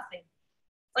advertising? Nothing.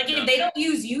 Like, if they don't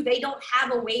use you, they don't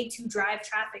have a way to drive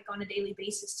traffic on a daily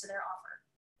basis to their offer.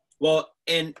 Well,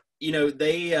 and, you know,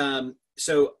 they,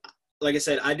 so like I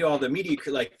said, I do all the media,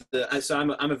 so I'm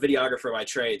a videographer by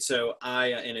trade. So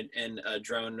and a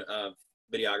drone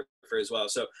videographer as well.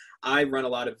 So I run a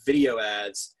lot of video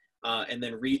ads and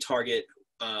then retarget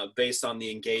based on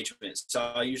the engagement. So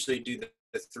I usually do the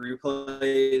through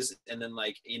plays and then,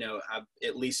 like, you know,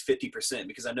 at least 50%,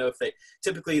 because I know if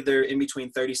typically they're in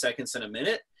between 30 seconds and a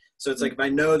minute. So it's like, if I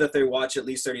know that they watch at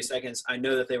least 30 seconds, I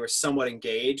know that they were somewhat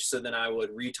engaged. So then I would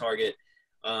retarget.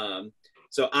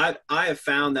 So I have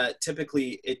found that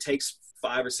typically it takes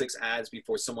 5 or 6 ads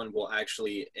before someone will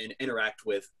actually interact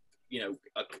with, you know,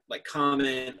 like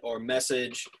comment or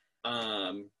message.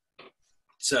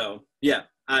 So yeah.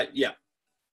 Yep.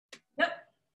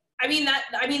 I mean,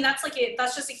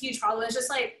 that's just a huge problem. It's just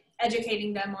like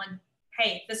educating them on,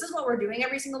 hey, this is what we're doing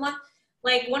every single month.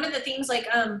 Like, one of the things, like,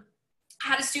 I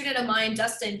had a student of mine,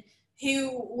 Dustin,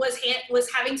 who was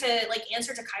having to, like,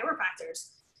 answer to chiropractors,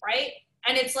 right?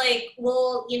 And it's like,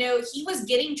 well, you know, he was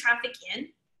getting traffic in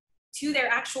to their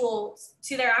actual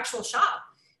shop.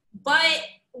 But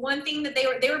one thing that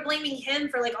they were blaming him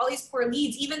for, like, all these poor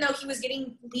leads, even though he was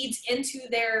getting leads into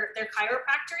their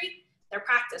chiropractic, their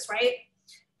practice, right?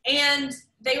 And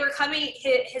they were coming,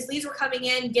 his leads were coming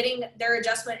in, getting their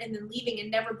adjustment and then leaving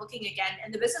and never booking again.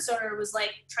 And the business owner was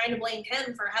like trying to blame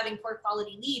him for having poor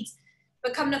quality leads.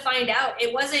 But come to find out,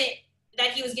 it wasn't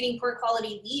that he was getting poor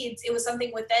quality leads. It was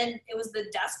something within, it was the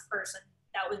desk person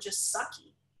that was just sucky.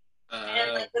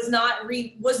 And like was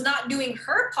not doing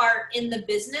her part in the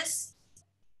business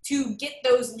to get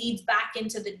those leads back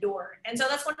into the door. And so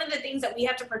that's one of the things that we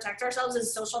have to protect ourselves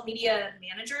as social media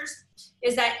managers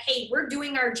is that, hey, we're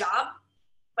doing our job,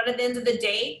 but at the end of the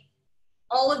day,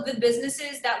 all of the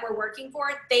businesses that we're working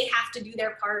for, they have to do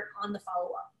their part on the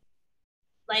follow-up.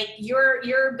 Like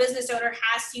your business owner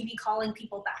has to be calling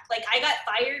people back. Like I got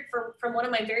fired from one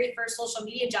of my very first social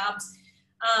media jobs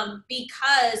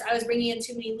because I was bringing in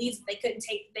too many leads that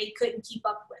they couldn't keep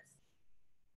up with.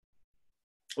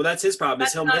 Well, that's his problem.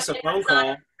 He'll miss a phone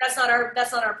call. That's not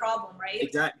our problem, right?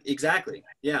 Exactly.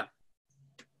 Yeah.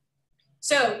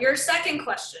 So your second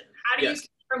question, how do you keep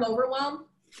from overwhelm?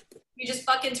 You just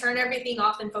fucking turn everything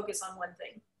off and focus on one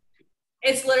thing.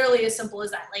 It's literally as simple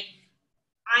as that. Like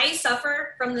I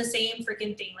suffer from the same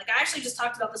freaking thing. Like I actually just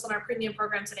talked about this on our premium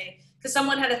program today because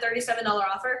someone had a $37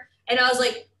 offer and I was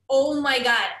like, oh my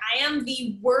God, I am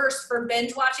the worst for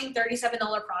binge watching $37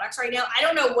 products right now. I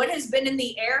don't know what has been in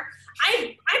the air.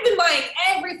 I've been buying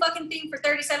every fucking thing for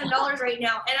 $37 right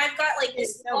now. And I've got like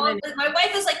this, my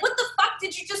wife is like, what the fuck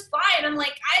did you just buy? And I'm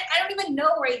like, I don't even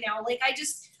know right now. Like I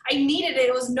needed it.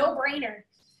 It was no brainer.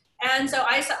 And so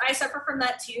I suffer from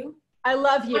that too. I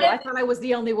love you. I thought I was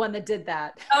the only one that did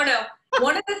that. Oh no.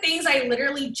 One of the things I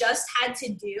literally just had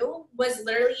to do was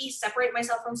literally separate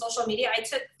myself from social media. I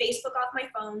took Facebook off my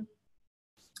phone.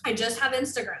 I just have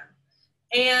Instagram.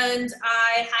 And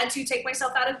I had to take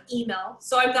myself out of email.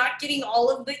 So I'm not getting all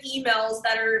of the emails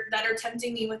that are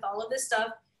tempting me with all of this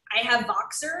stuff. I have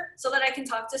Voxer so that I can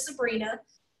talk to Sabrina.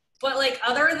 But like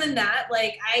other than that,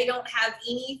 like I don't have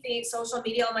anything social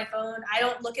media on my phone. I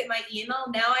don't look at my email.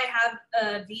 Now I have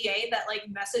a VA that like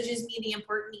messages me the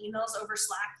important emails over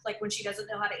Slack, like when she doesn't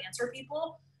know how to answer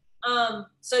people.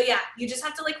 So yeah, you just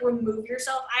have to like remove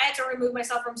yourself. I had to remove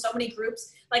myself from so many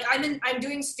groups. Like I'm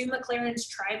doing Stu McLaren's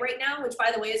Tribe right now, which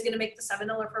by the way is going to make the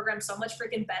 $7 program so much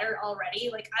freaking better already.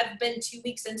 Like I've been 2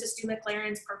 weeks into Stu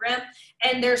McLaren's program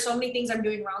and there's so many things I'm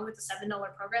doing wrong with the $7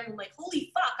 program. I'm like,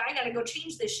 holy fuck, I got to go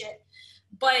change this shit.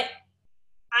 But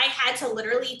I had to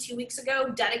literally 2 weeks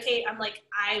ago dedicate, I'm like,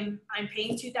 I'm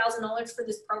paying $2,000 for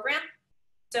this program.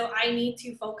 So I need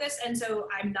to focus. And so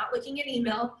I'm not looking at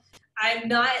email. I'm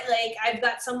not like, I've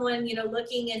got someone,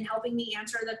 looking and helping me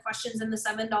answer the questions in the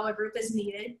 $7 group as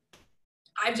needed.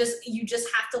 You just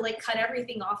have to like cut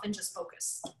everything off and just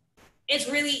focus. It's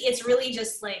really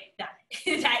just like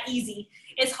that easy.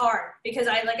 It's hard because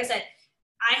like I said,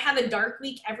 I have a dark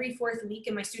week every 4th week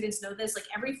and my students know this, like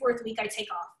every 4th week I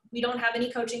take off. We don't have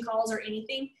any coaching calls or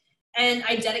anything. And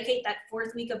I dedicate that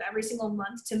 4th week of every single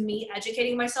month to me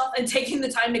educating myself and taking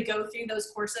the time to go through those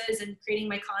courses and creating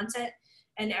my content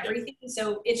and everything.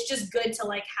 So it's just good to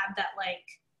like have that, like,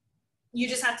 you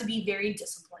just have to be very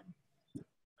disciplined.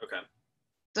 Okay.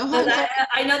 So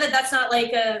I know that that's not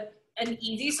like an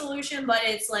easy solution, but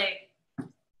it's like,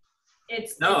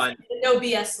 it's a no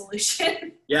BS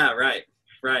solution. Yeah, right.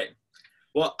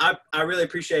 Well, I really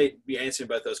appreciate you answering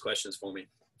both those questions for me.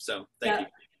 So thank you.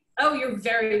 Oh, you're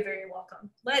very, very welcome.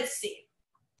 Let's see.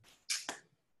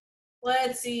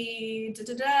 Went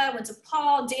to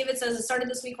Paul. David says, I started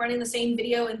this week running the same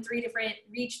video in 3 different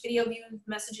reach video view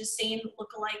messages, same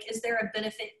lookalike. Is there a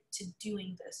benefit to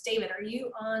doing this? David, are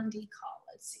you on the call?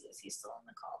 Let's see. Is he still on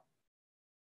the call?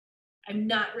 I'm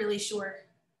not really sure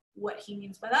what he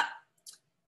means by that.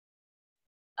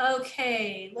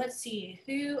 Okay, let's see.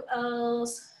 Who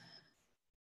else?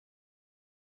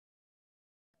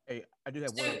 Hey, I do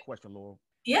have one other question, Laurel.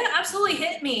 Yeah, absolutely.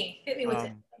 Hit me with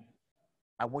it.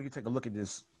 I want you to take a look at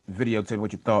this video, tell me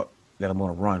what you thought that I'm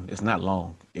going to run. It's not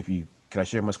long. Can I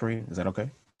share my screen? Is that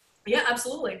okay? Yeah,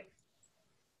 absolutely.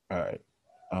 All right.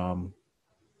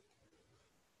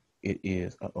 It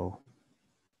is,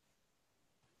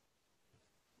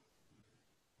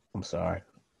 I'm sorry.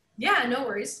 Yeah, no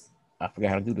worries. I forgot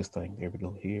how to do this thing. There we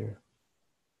go. Here.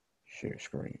 Share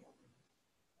screen.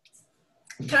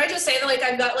 Can I just say that, like,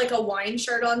 I've got like a wine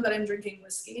shirt on, but I'm drinking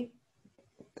whiskey.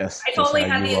 I Totally totally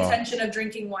had the intention of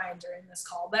drinking wine during this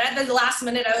call, but at the last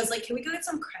minute, I was like, can we go get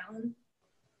some Crown?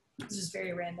 It's just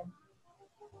very random.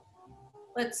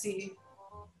 Let's see.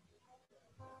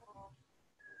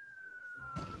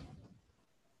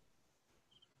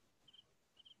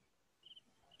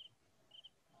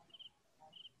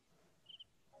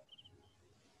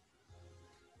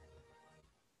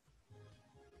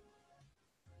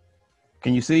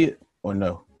 Can you see it or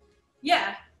no?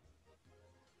 Yeah.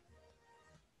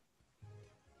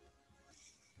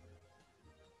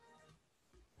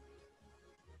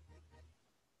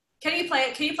 Can you play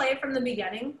it? Can you play it from the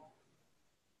beginning?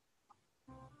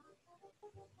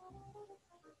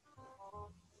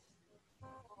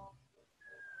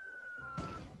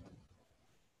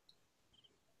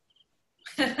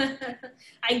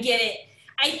 I get it.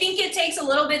 I think it takes a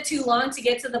little bit too long to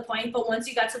get to the point, but once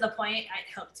you got to the point,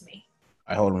 it hooked me.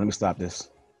 All right, hold on. Let me stop this.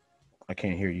 I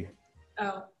can't hear you.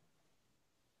 Oh.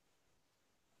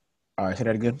 All right, say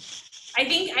that again. I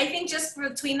think just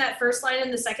between that first line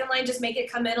and the second line, just make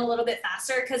it come in a little bit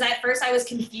faster. Because at first I was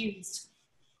confused.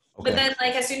 Okay. But then,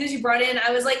 like, as soon as you brought in,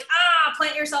 I was like,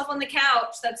 plant yourself on the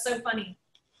couch. That's so funny.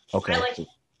 Okay.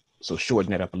 So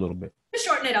shorten that up a little bit. Just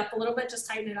shorten it up a little bit. Just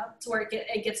tighten it up to where it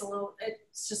gets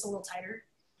it's just a little tighter.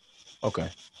 Okay.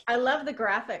 I love the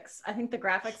graphics. I think the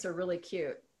graphics are really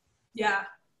cute. Yeah.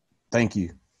 Thank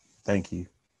you.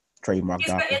 Trademark.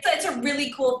 It's a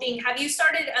really cool thing. Have you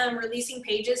started releasing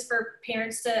pages for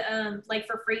parents to like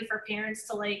for free for parents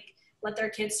to like let their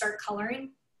kids start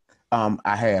coloring?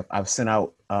 I have. I've sent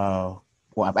out.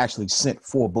 I've actually sent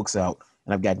 4 books out,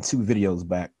 and I've gotten 2 videos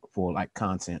back for like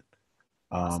content.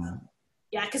 Awesome.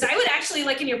 Yeah, because I would actually,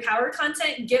 like, in your power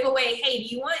content, give away, hey,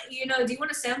 do you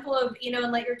want a sample of,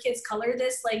 and let your kids color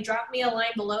this? Like, drop me a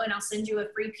line below and I'll send you a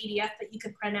free PDF that you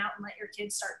can print out and let your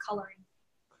kids start coloring.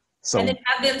 So, and then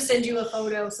have them send you a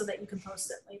photo so that you can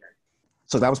post it later.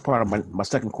 So that was part of my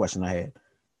second question I had.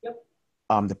 Yep.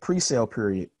 The pre-sale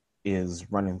period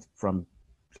is running from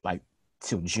like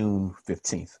till June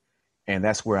 15th. And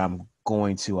that's where I'm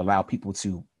going to allow people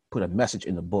to put a message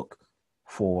in the book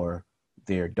for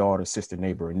their daughter, sister,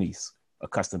 neighbor, or niece, a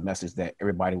custom message that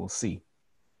everybody will see.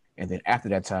 And then after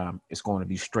that time, it's going to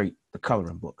be straight the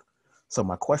coloring book. So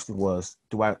my question was,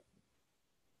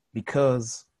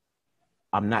 because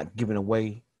I'm not giving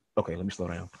away, okay, let me slow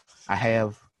down. I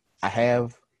have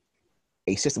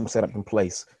a system set up in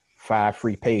place, 5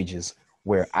 free pages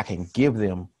where I can give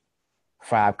them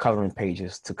 5 coloring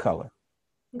pages to color.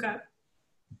 Okay.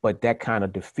 But that kind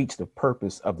of defeats the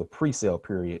purpose of the pre-sale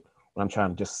period when I'm trying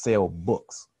to just sell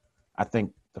books. I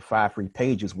think the 5 free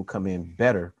pages will come in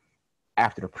better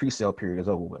after the pre-sale period is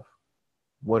over with.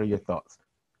 What are your thoughts?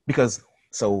 Because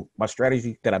so my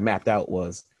strategy that I mapped out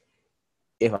was,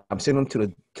 if I'm sending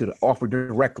them to the offer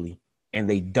directly and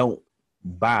they don't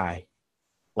buy,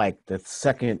 like the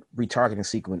second retargeting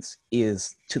sequence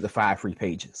is to the 5 free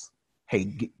pages. Hey,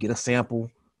 get a sample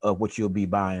of what you'll be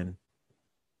buying.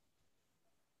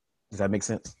 Does that make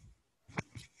sense?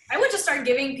 I would just start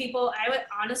giving people,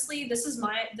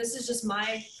 this is just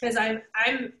my, because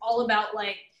I'm all about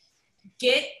like,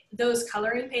 get those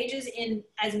coloring pages in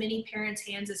as many parents'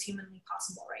 hands as humanly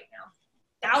possible right now.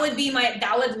 That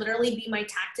would literally be my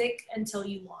tactic until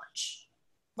you launch.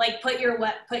 Like put your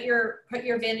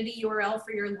vanity URL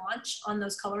for your launch on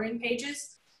those coloring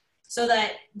pages so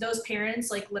that those parents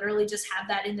like literally just have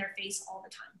that in their face all the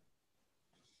time.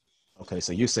 Okay,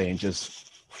 so you're saying just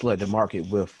flood the market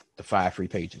with the 5 free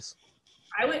pages.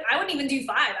 I wouldn't even do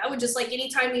 5. I would just, like,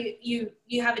 anytime you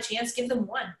have a chance, give them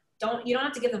 1. You don't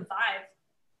have to give them 5.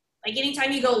 Like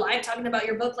anytime you go live talking about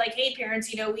your book, like, hey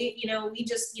parents,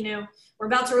 we're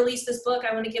about to release this book.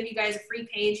 I want to give you guys a free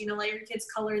page, let your kids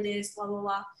color this, blah, blah,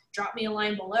 blah. Drop me a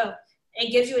line below.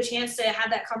 It gives you a chance to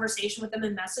have that conversation with them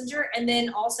in Messenger and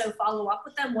then also follow up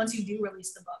with them once you do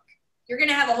release the book. You're going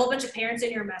to have a whole bunch of parents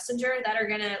in your Messenger that are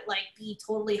going to like be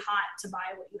totally hot to buy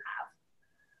what you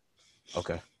have.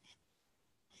 Okay.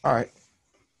 All right.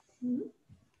 Mm-hmm.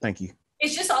 Thank you.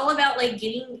 It's just all about like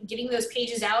getting those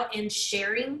pages out and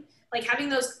sharing, like having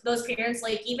those parents,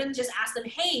 like even just ask them,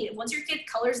 hey, once your kid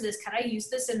colors this, can I use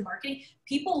this in marketing?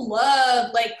 People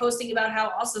love like posting about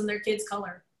how awesome their kids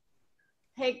color.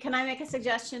 Hey, can I make a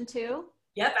suggestion too?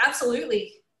 Yep,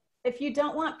 absolutely. If you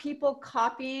don't want people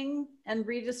copying and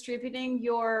redistributing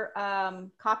your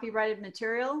copyrighted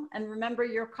material, and remember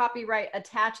your copyright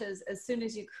attaches as soon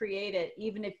as you create it,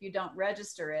 even if you don't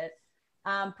register it,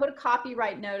 put a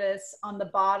copyright notice on the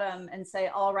bottom and say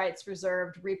all rights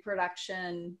reserved,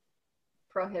 reproduction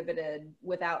prohibited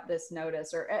without this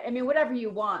notice, or I mean, whatever you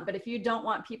want. But if you don't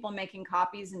want people making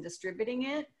copies and distributing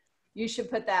it, you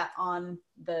should put that on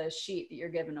the sheet that you're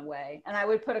giving away. And I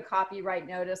would put a copyright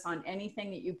notice on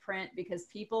anything that you print, because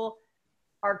people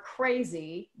are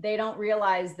crazy. They don't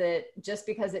realize that just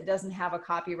because it doesn't have a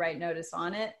copyright notice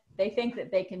on it, they think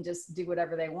that they can just do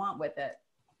whatever they want with it.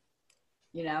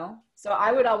 So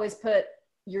I would always put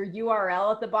your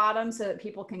URL at the bottom so that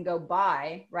people can go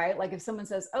buy, right? Like if someone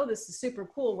says, oh, this is super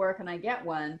cool, where can I get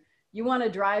one? You want to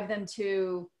drive them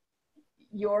to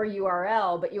your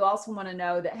URL, but you also want to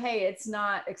know that, hey, it's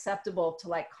not acceptable to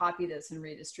like copy this and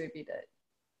redistribute it.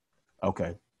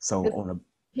 Okay. So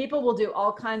people will do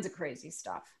all kinds of crazy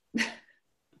stuff.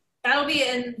 That'll be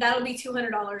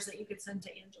 $200 that you could send to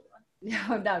Angela.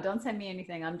 No, don't send me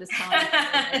anything. I'm just telling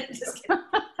you. Just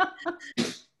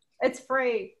kidding. It's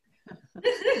free.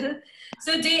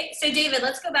 So David,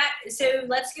 let's go back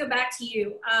to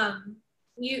you.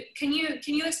 Can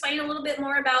you explain a little bit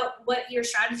more about what your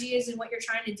strategy is and what you're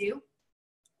trying to do?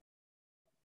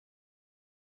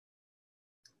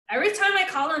 Every time I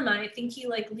call him, I think he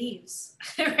like leaves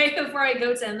right before I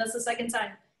go to him. That's the second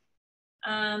time.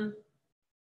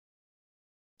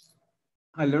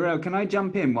 Hi, Laurel. Can I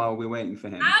jump in while we're waiting for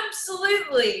him?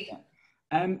 Absolutely.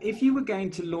 If you were going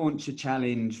to launch a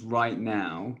challenge right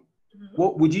now,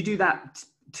 what would you do? That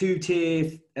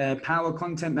 2-tier power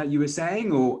content that you were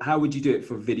saying, or how would you do it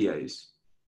for videos?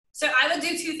 So I would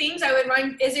do two things. I would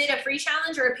run, is it a free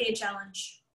challenge or a paid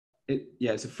challenge?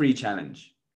 Yeah, it's a free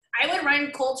challenge. I would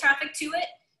run cold traffic to it,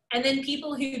 and then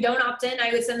people who don't opt in,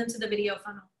 I would send them to the video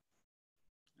funnel.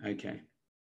 Okay.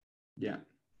 Yeah.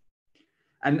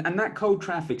 And that cold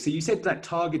traffic, so you said that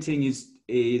targeting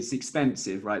is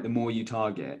expensive, right? The more you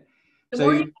target. The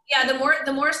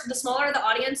smaller the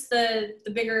audience, the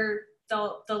bigger,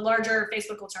 the larger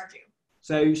Facebook will charge you.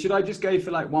 So should I just go for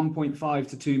like 1.5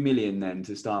 to 2 million then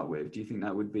to start with? Do you think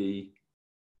that would be?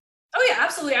 Oh yeah,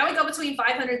 absolutely. I would go between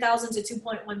 500,000 to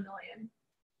 2.1 million.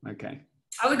 Okay.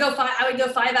 I would go 5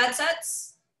 ad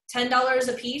sets, $10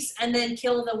 a piece, and then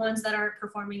kill the ones that aren't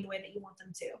performing the way that you want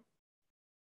them to.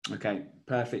 Okay,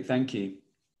 perfect. Thank you.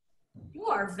 You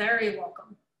are very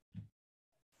welcome.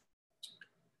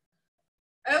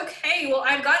 Okay, well,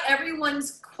 I've got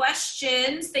everyone's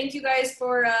questions. Thank you guys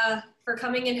for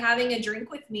coming and having a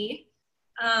drink with me.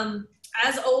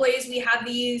 As always, we have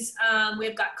these,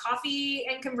 we've got coffee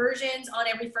and conversions on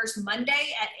every first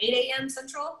Monday at 8 a.m.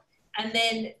 Central. And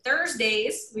then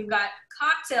Thursdays, we've got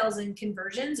cocktails and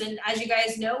conversions. And as you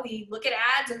guys know, we look at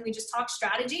ads and we just talk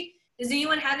strategy. Does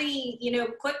anyone have any,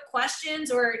 quick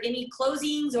questions or any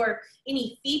closings or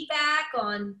any feedback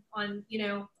on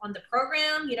the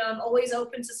program? I'm always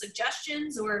open to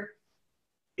suggestions or.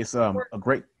 It's a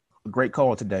great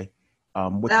call today.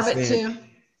 What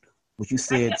you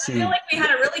said I feel like we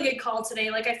had a really good call today.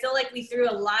 Like, I feel like we threw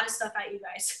a lot of stuff at you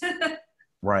guys.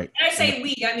 Right. And I say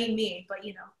we, I mean me, but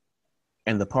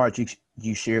And the part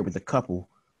you shared with the couple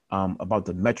about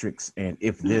the metrics and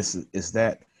if this is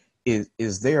that,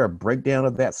 is there a breakdown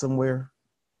of that somewhere?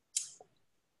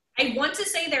 I want to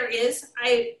say there is.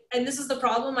 And this is the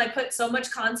problem. I put so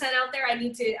much content out there. I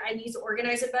need to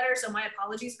organize it better. So my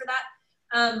apologies for that.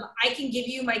 I can give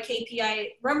you my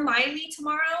KPI. Remind me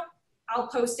tomorrow. I'll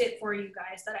post it for you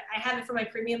guys. That I have it for my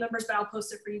premium members, but I'll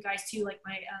post it for you guys too, like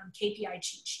my KPI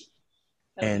cheat sheet.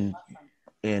 And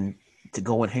to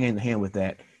go hand in hand with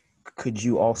that, could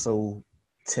you also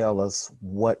tell us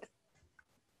what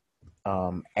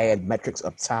ad metrics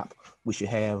up top we should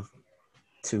have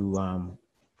to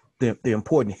the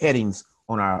important headings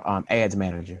on our ads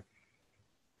manager,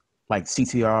 like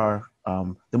CTR,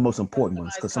 the most important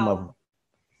ones, because some of them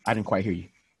I didn't quite hear you.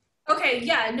 Okay,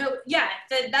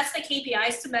 that's the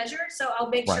KPIs to measure. So I'll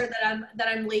make sure that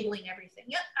I'm labeling everything.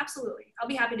 Yep, absolutely. I'll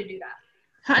be happy to do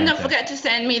that. And don't forget to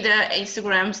send me the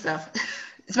Instagram stuff.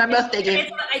 It's my birthday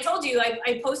gift. I told you,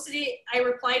 I posted it. I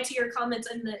replied to your comments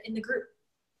in the group.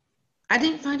 I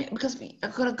didn't find it because I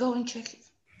gotta go and check it.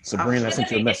 Sabrina, I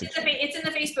sent you a message. It's in the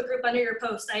Facebook group under your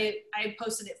post. I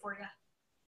posted it for you.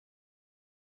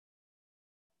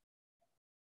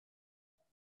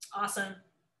 Awesome.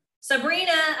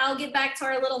 Sabrina, I'll get back to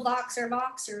our little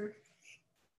Voxer.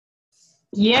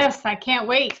 Yes, I can't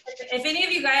wait. If any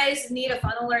of you guys need a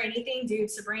funnel or anything,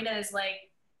 dude, Sabrina is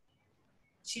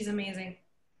she's amazing.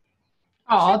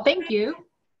 Oh, thank you.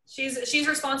 She's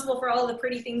responsible for all the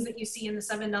pretty things that you see in the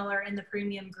 $7 and the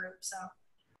premium group. So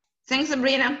thanks,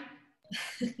 Sabrina.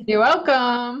 You're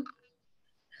welcome.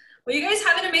 Well, you guys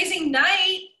have an amazing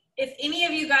night. If any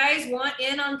of you guys want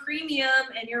in on premium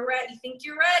and you're ready, you think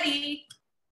you're ready,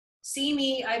 see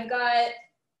me. I've got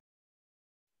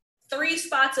 3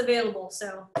 spots available.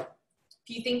 So if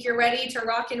you think you're ready to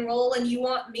rock and roll and you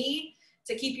want me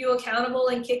to keep you accountable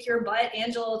and kick your butt,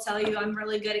 Angela will tell you I'm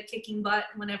really good at kicking butt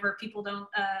whenever people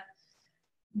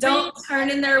don't turn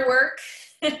in their work.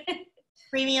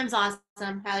 Premium's awesome.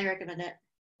 Highly recommend it.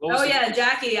 Oh yeah,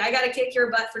 Jackie, I got to kick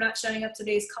your butt for not showing up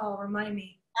today's call. Remind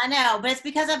me. I know, but it's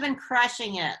because I've been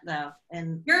crushing it though.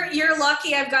 And you're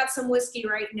lucky I've got some whiskey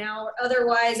right now.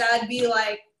 Otherwise, I'd be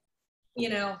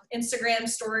Instagram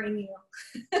storing you.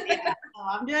 Yeah,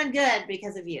 I'm doing good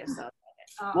because of you. So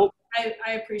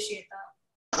I appreciate that.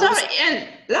 Sorry, and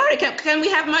Laurie, can we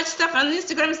have much stuff on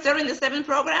Instagram during the 7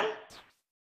 program?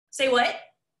 Say what?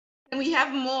 Can we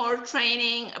have more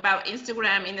training about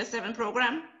Instagram in the 7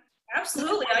 program?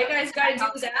 Absolutely. All you guys got to do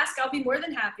is ask. I'll be more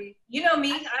than happy. You know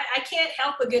me. I can't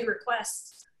help a good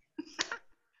request.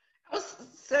 I was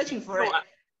searching for it.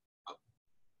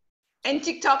 And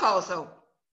TikTok also.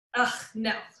 Ugh,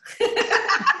 no.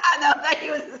 No, thank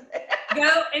you.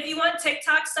 Go, if you want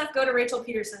TikTok stuff, go to Rachel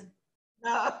Peterson.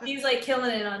 No. He's like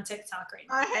killing it on TikTok right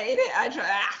now. I hate it. I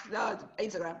try. No,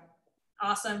 Instagram.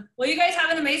 Awesome. Well, you guys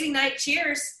have an amazing night.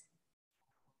 Cheers.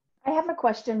 I have a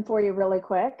question for you really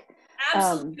quick.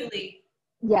 Absolutely.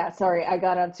 Yeah, sorry, I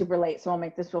got on super late, so I'll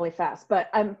make this really fast.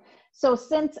 But so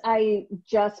since I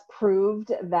just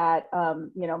proved that,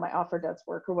 you know, my offer does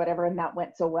work or whatever, and that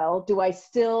went so well, do I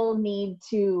still need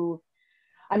to,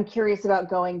 I'm curious about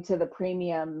going to the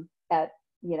premium at,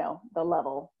 you know, the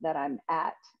level that I'm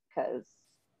at,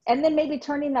 and then maybe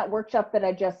turning that workshop that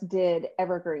I just did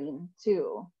evergreen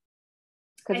too.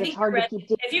 Because it's hard to keep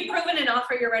doing. If you've proven an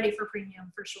offer, you're ready for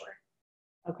premium for sure.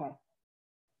 Okay.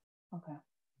 Okay.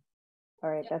 All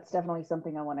right. That's definitely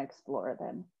something I want to explore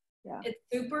then. Yeah. It's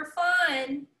super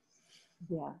fun.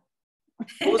 Yeah.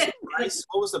 What was the price?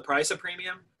 What was the price of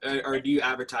premium? Or do you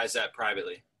advertise that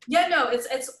privately? Yeah, no,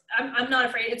 I'm not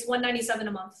afraid. It's $197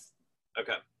 a month.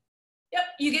 Okay. Yep.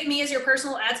 You get me as your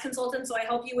personal ads consultant. So I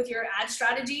help you with your ad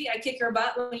strategy. I kick your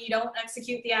butt when you don't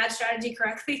execute the ad strategy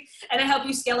correctly. And I help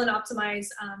you scale and optimize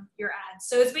your ads.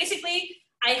 So it's basically,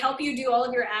 I help you do all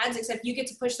of your ads, except you get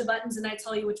to push the buttons and I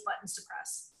tell you which buttons to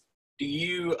press. Do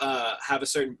you have a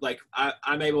certain, like,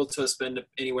 I'm able to spend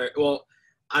anywhere, well,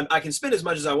 I can spend as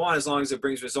much as I want as long as it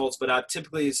brings results, but I've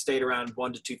typically stayed around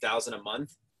 $1,000 to $2,000 a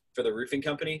month for the roofing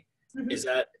company. Mm-hmm. Is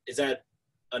that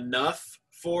enough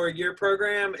for your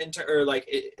program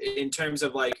in terms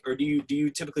of like, or do you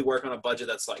typically work on a budget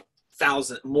that's like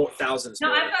thousands more?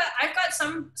 No, I've got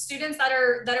some students that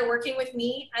are working with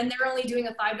me and they're only doing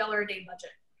a $5 a day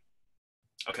budget.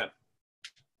 Okay.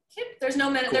 There's no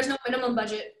minimum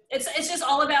budget. It's just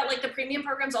all about, like, the premium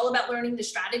program's all about learning the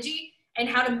strategy and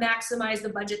how to maximize the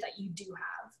budget that you do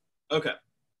have. Okay.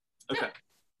 Okay. Yeah.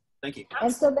 Thank you.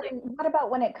 And so then what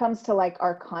about when it comes to like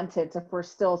our content, if we're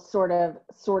still sort of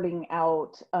sorting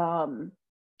out,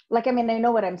 like, I mean, I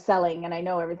know what I'm selling and I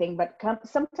know everything, but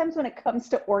sometimes when it comes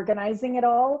to organizing it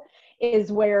all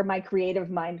is where my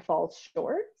creative mind falls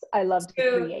short. I love to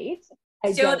create.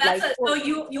 So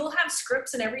you'll have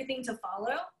scripts and everything to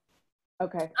follow.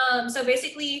 Okay. So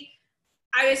basically,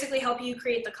 I help you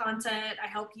create the content. I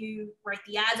help you write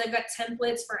the ads. I've got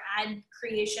templates for ad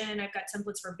creation. I've got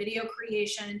templates for video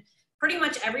creation, pretty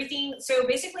much everything. So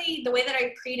basically the way that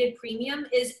I created premium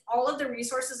is all of the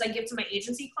resources I give to my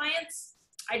agency clients,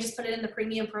 I just put it in the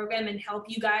premium program and help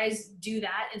you guys do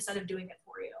that instead of doing it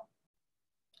for you.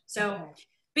 So,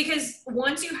 because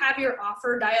once you have your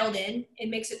offer dialed in, it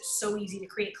makes it so easy to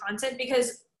create content,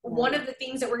 because one of the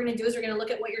things that we're going to do is we're going to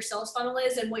look at what your sales funnel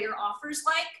is and what your offer's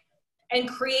like, and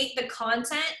create the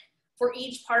content for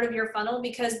each part of your funnel,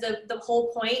 because the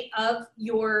whole point of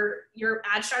your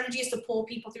ad strategy is to pull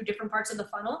people through different parts of the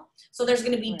funnel. So there's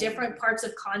going to be different parts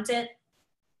of content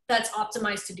that's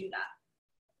optimized to do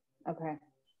that. Okay.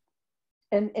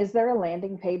 And is there a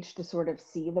landing page to sort of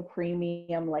see the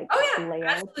premium layout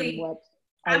absolutely. And what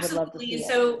I would love to see?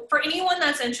 So for anyone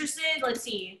that's interested, let's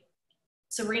see.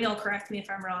 Sabrina will correct me if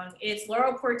I'm wrong. It's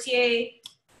Laurel Portier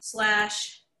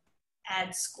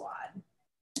 /Ad Squad.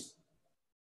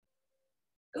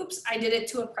 Oops, I did it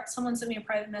to someone sent me a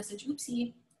private message.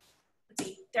 Oopsie. Let's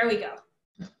see. There we go.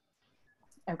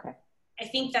 Okay. I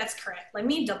think that's correct. Let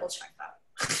me double check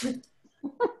that.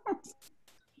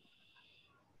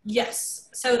 Yes.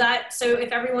 So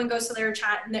if everyone goes to their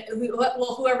chat, and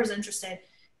whoever's interested,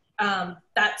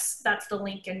 that's the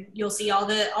link, and you'll see all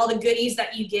the goodies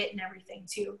that you get and everything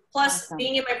too. Plus,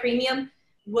 being in my premium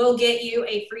will get you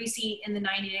a free seat in the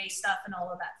 90-day stuff and all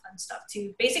of that fun stuff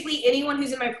too. Basically, anyone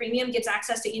who's in my premium gets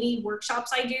access to any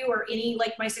workshops I do, or any,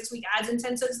 like, my 6-week ads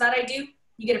intensives that I do.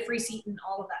 You get a free seat and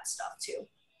all of that stuff too.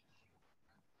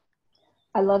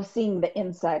 I love seeing the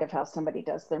inside of how somebody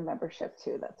does their membership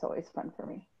too. That's always fun for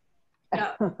me.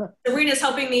 Yeah. Sabrina's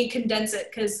helping me condense it,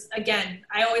 because again,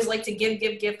 I always like to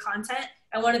give content.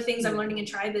 And one of the things I'm learning in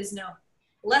Tribe is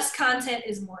less content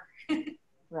is more.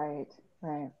 Right.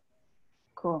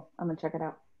 Cool. I'm gonna check it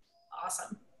out.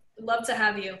 Awesome. We'd love to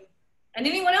have you. And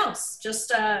anyone else,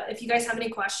 just if you guys have any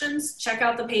questions, check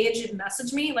out the page and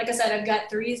message me. Like I said, I've got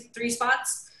three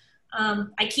spots.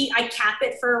 I cap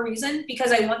it for a reason,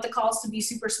 because I want the calls to be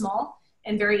super small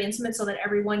and very intimate, so that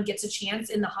everyone gets a chance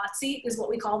in the hot seat, is what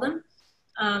we call them.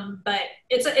 But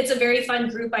it's a very fun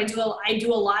group. I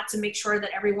do a lot to make sure that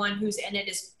everyone who's in it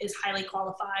is highly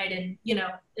qualified, and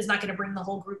is not going to bring the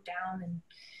whole group down. And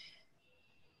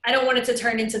I don't want it to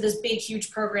turn into this big, huge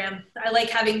program. I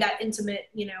like having that intimate,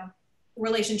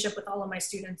 relationship with all of my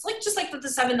students. Like, just like with the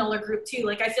 $7 group too.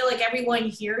 Like, I feel like everyone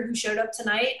here who showed up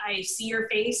tonight, I see your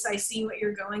face, I see what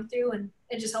you're going through, and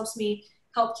it just helps me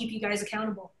help keep you guys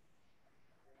accountable.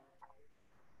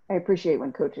 I appreciate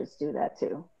when coaches do that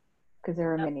too, because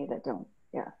there are many that don't.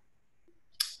 Yeah.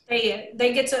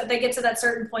 They get to that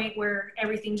certain point where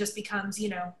everything just becomes, you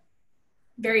know,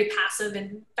 very passive,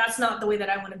 and that's not the way that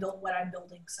I want to build what I'm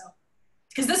building. So,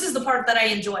 because this is the part that I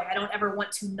enjoy. I don't ever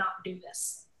want to not do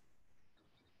this.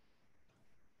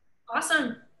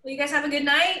 Awesome. Well, you guys have a good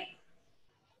night.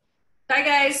 Bye,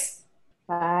 guys.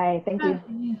 Bye. Thank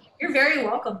you. You're very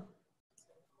welcome.